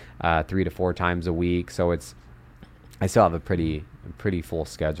conditioning 3 to 4 times a week. So I still have a pretty full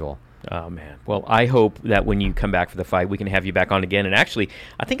schedule. Oh, man. Well, I hope that when you come back for the fight, we can have you back on again. And actually,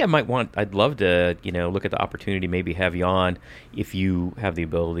 I think I'd love to, look at the opportunity, maybe have you on if you have the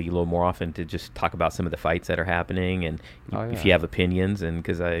ability a little more often to just talk about some of the fights that are happening, and if you have opinions. And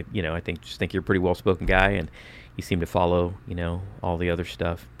because I think you're a pretty well-spoken guy, and you seem to follow, all the other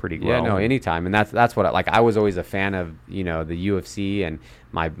stuff pretty well. Yeah, no, anytime. And that's what I was always a fan of, the UFC, and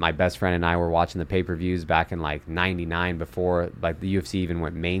my best friend and I were watching the pay-per-views back in like 99, before like the UFC even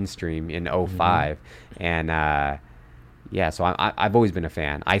went mainstream in 05. And so I've always been a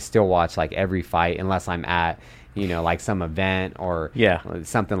fan. I still watch like every fight unless I'm at like some event or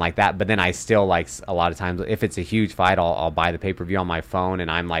something like that. But then I still, like, a lot of times, if it's a huge fight, I'll buy the pay-per-view on my phone,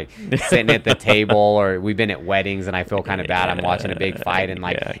 and I'm like sitting at the table, or we've been at weddings and I feel kind of bad. I'm watching a big fight, and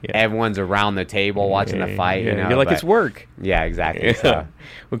like everyone's around the table watching the fight. You're like, it's work. Yeah, exactly. So.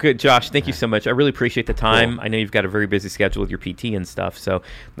 Well, good, Josh. Thank you so much. I really appreciate the time. Cool. I know you've got a very busy schedule with your PT and stuff, so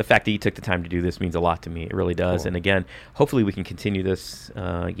the fact that you took the time to do this means a lot to me. It really does. Cool. And again, hopefully we can continue this.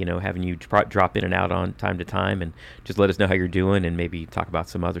 Having you drop in and out on time to time, and just let us know how you're doing, and maybe talk about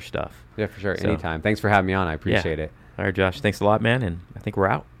some other stuff. Yeah, for sure. So, anytime. Thanks for having me on. I appreciate it. All right, Josh. Thanks a lot, man. And I think we're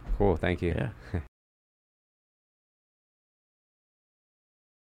out. Cool. Thank you. Yeah.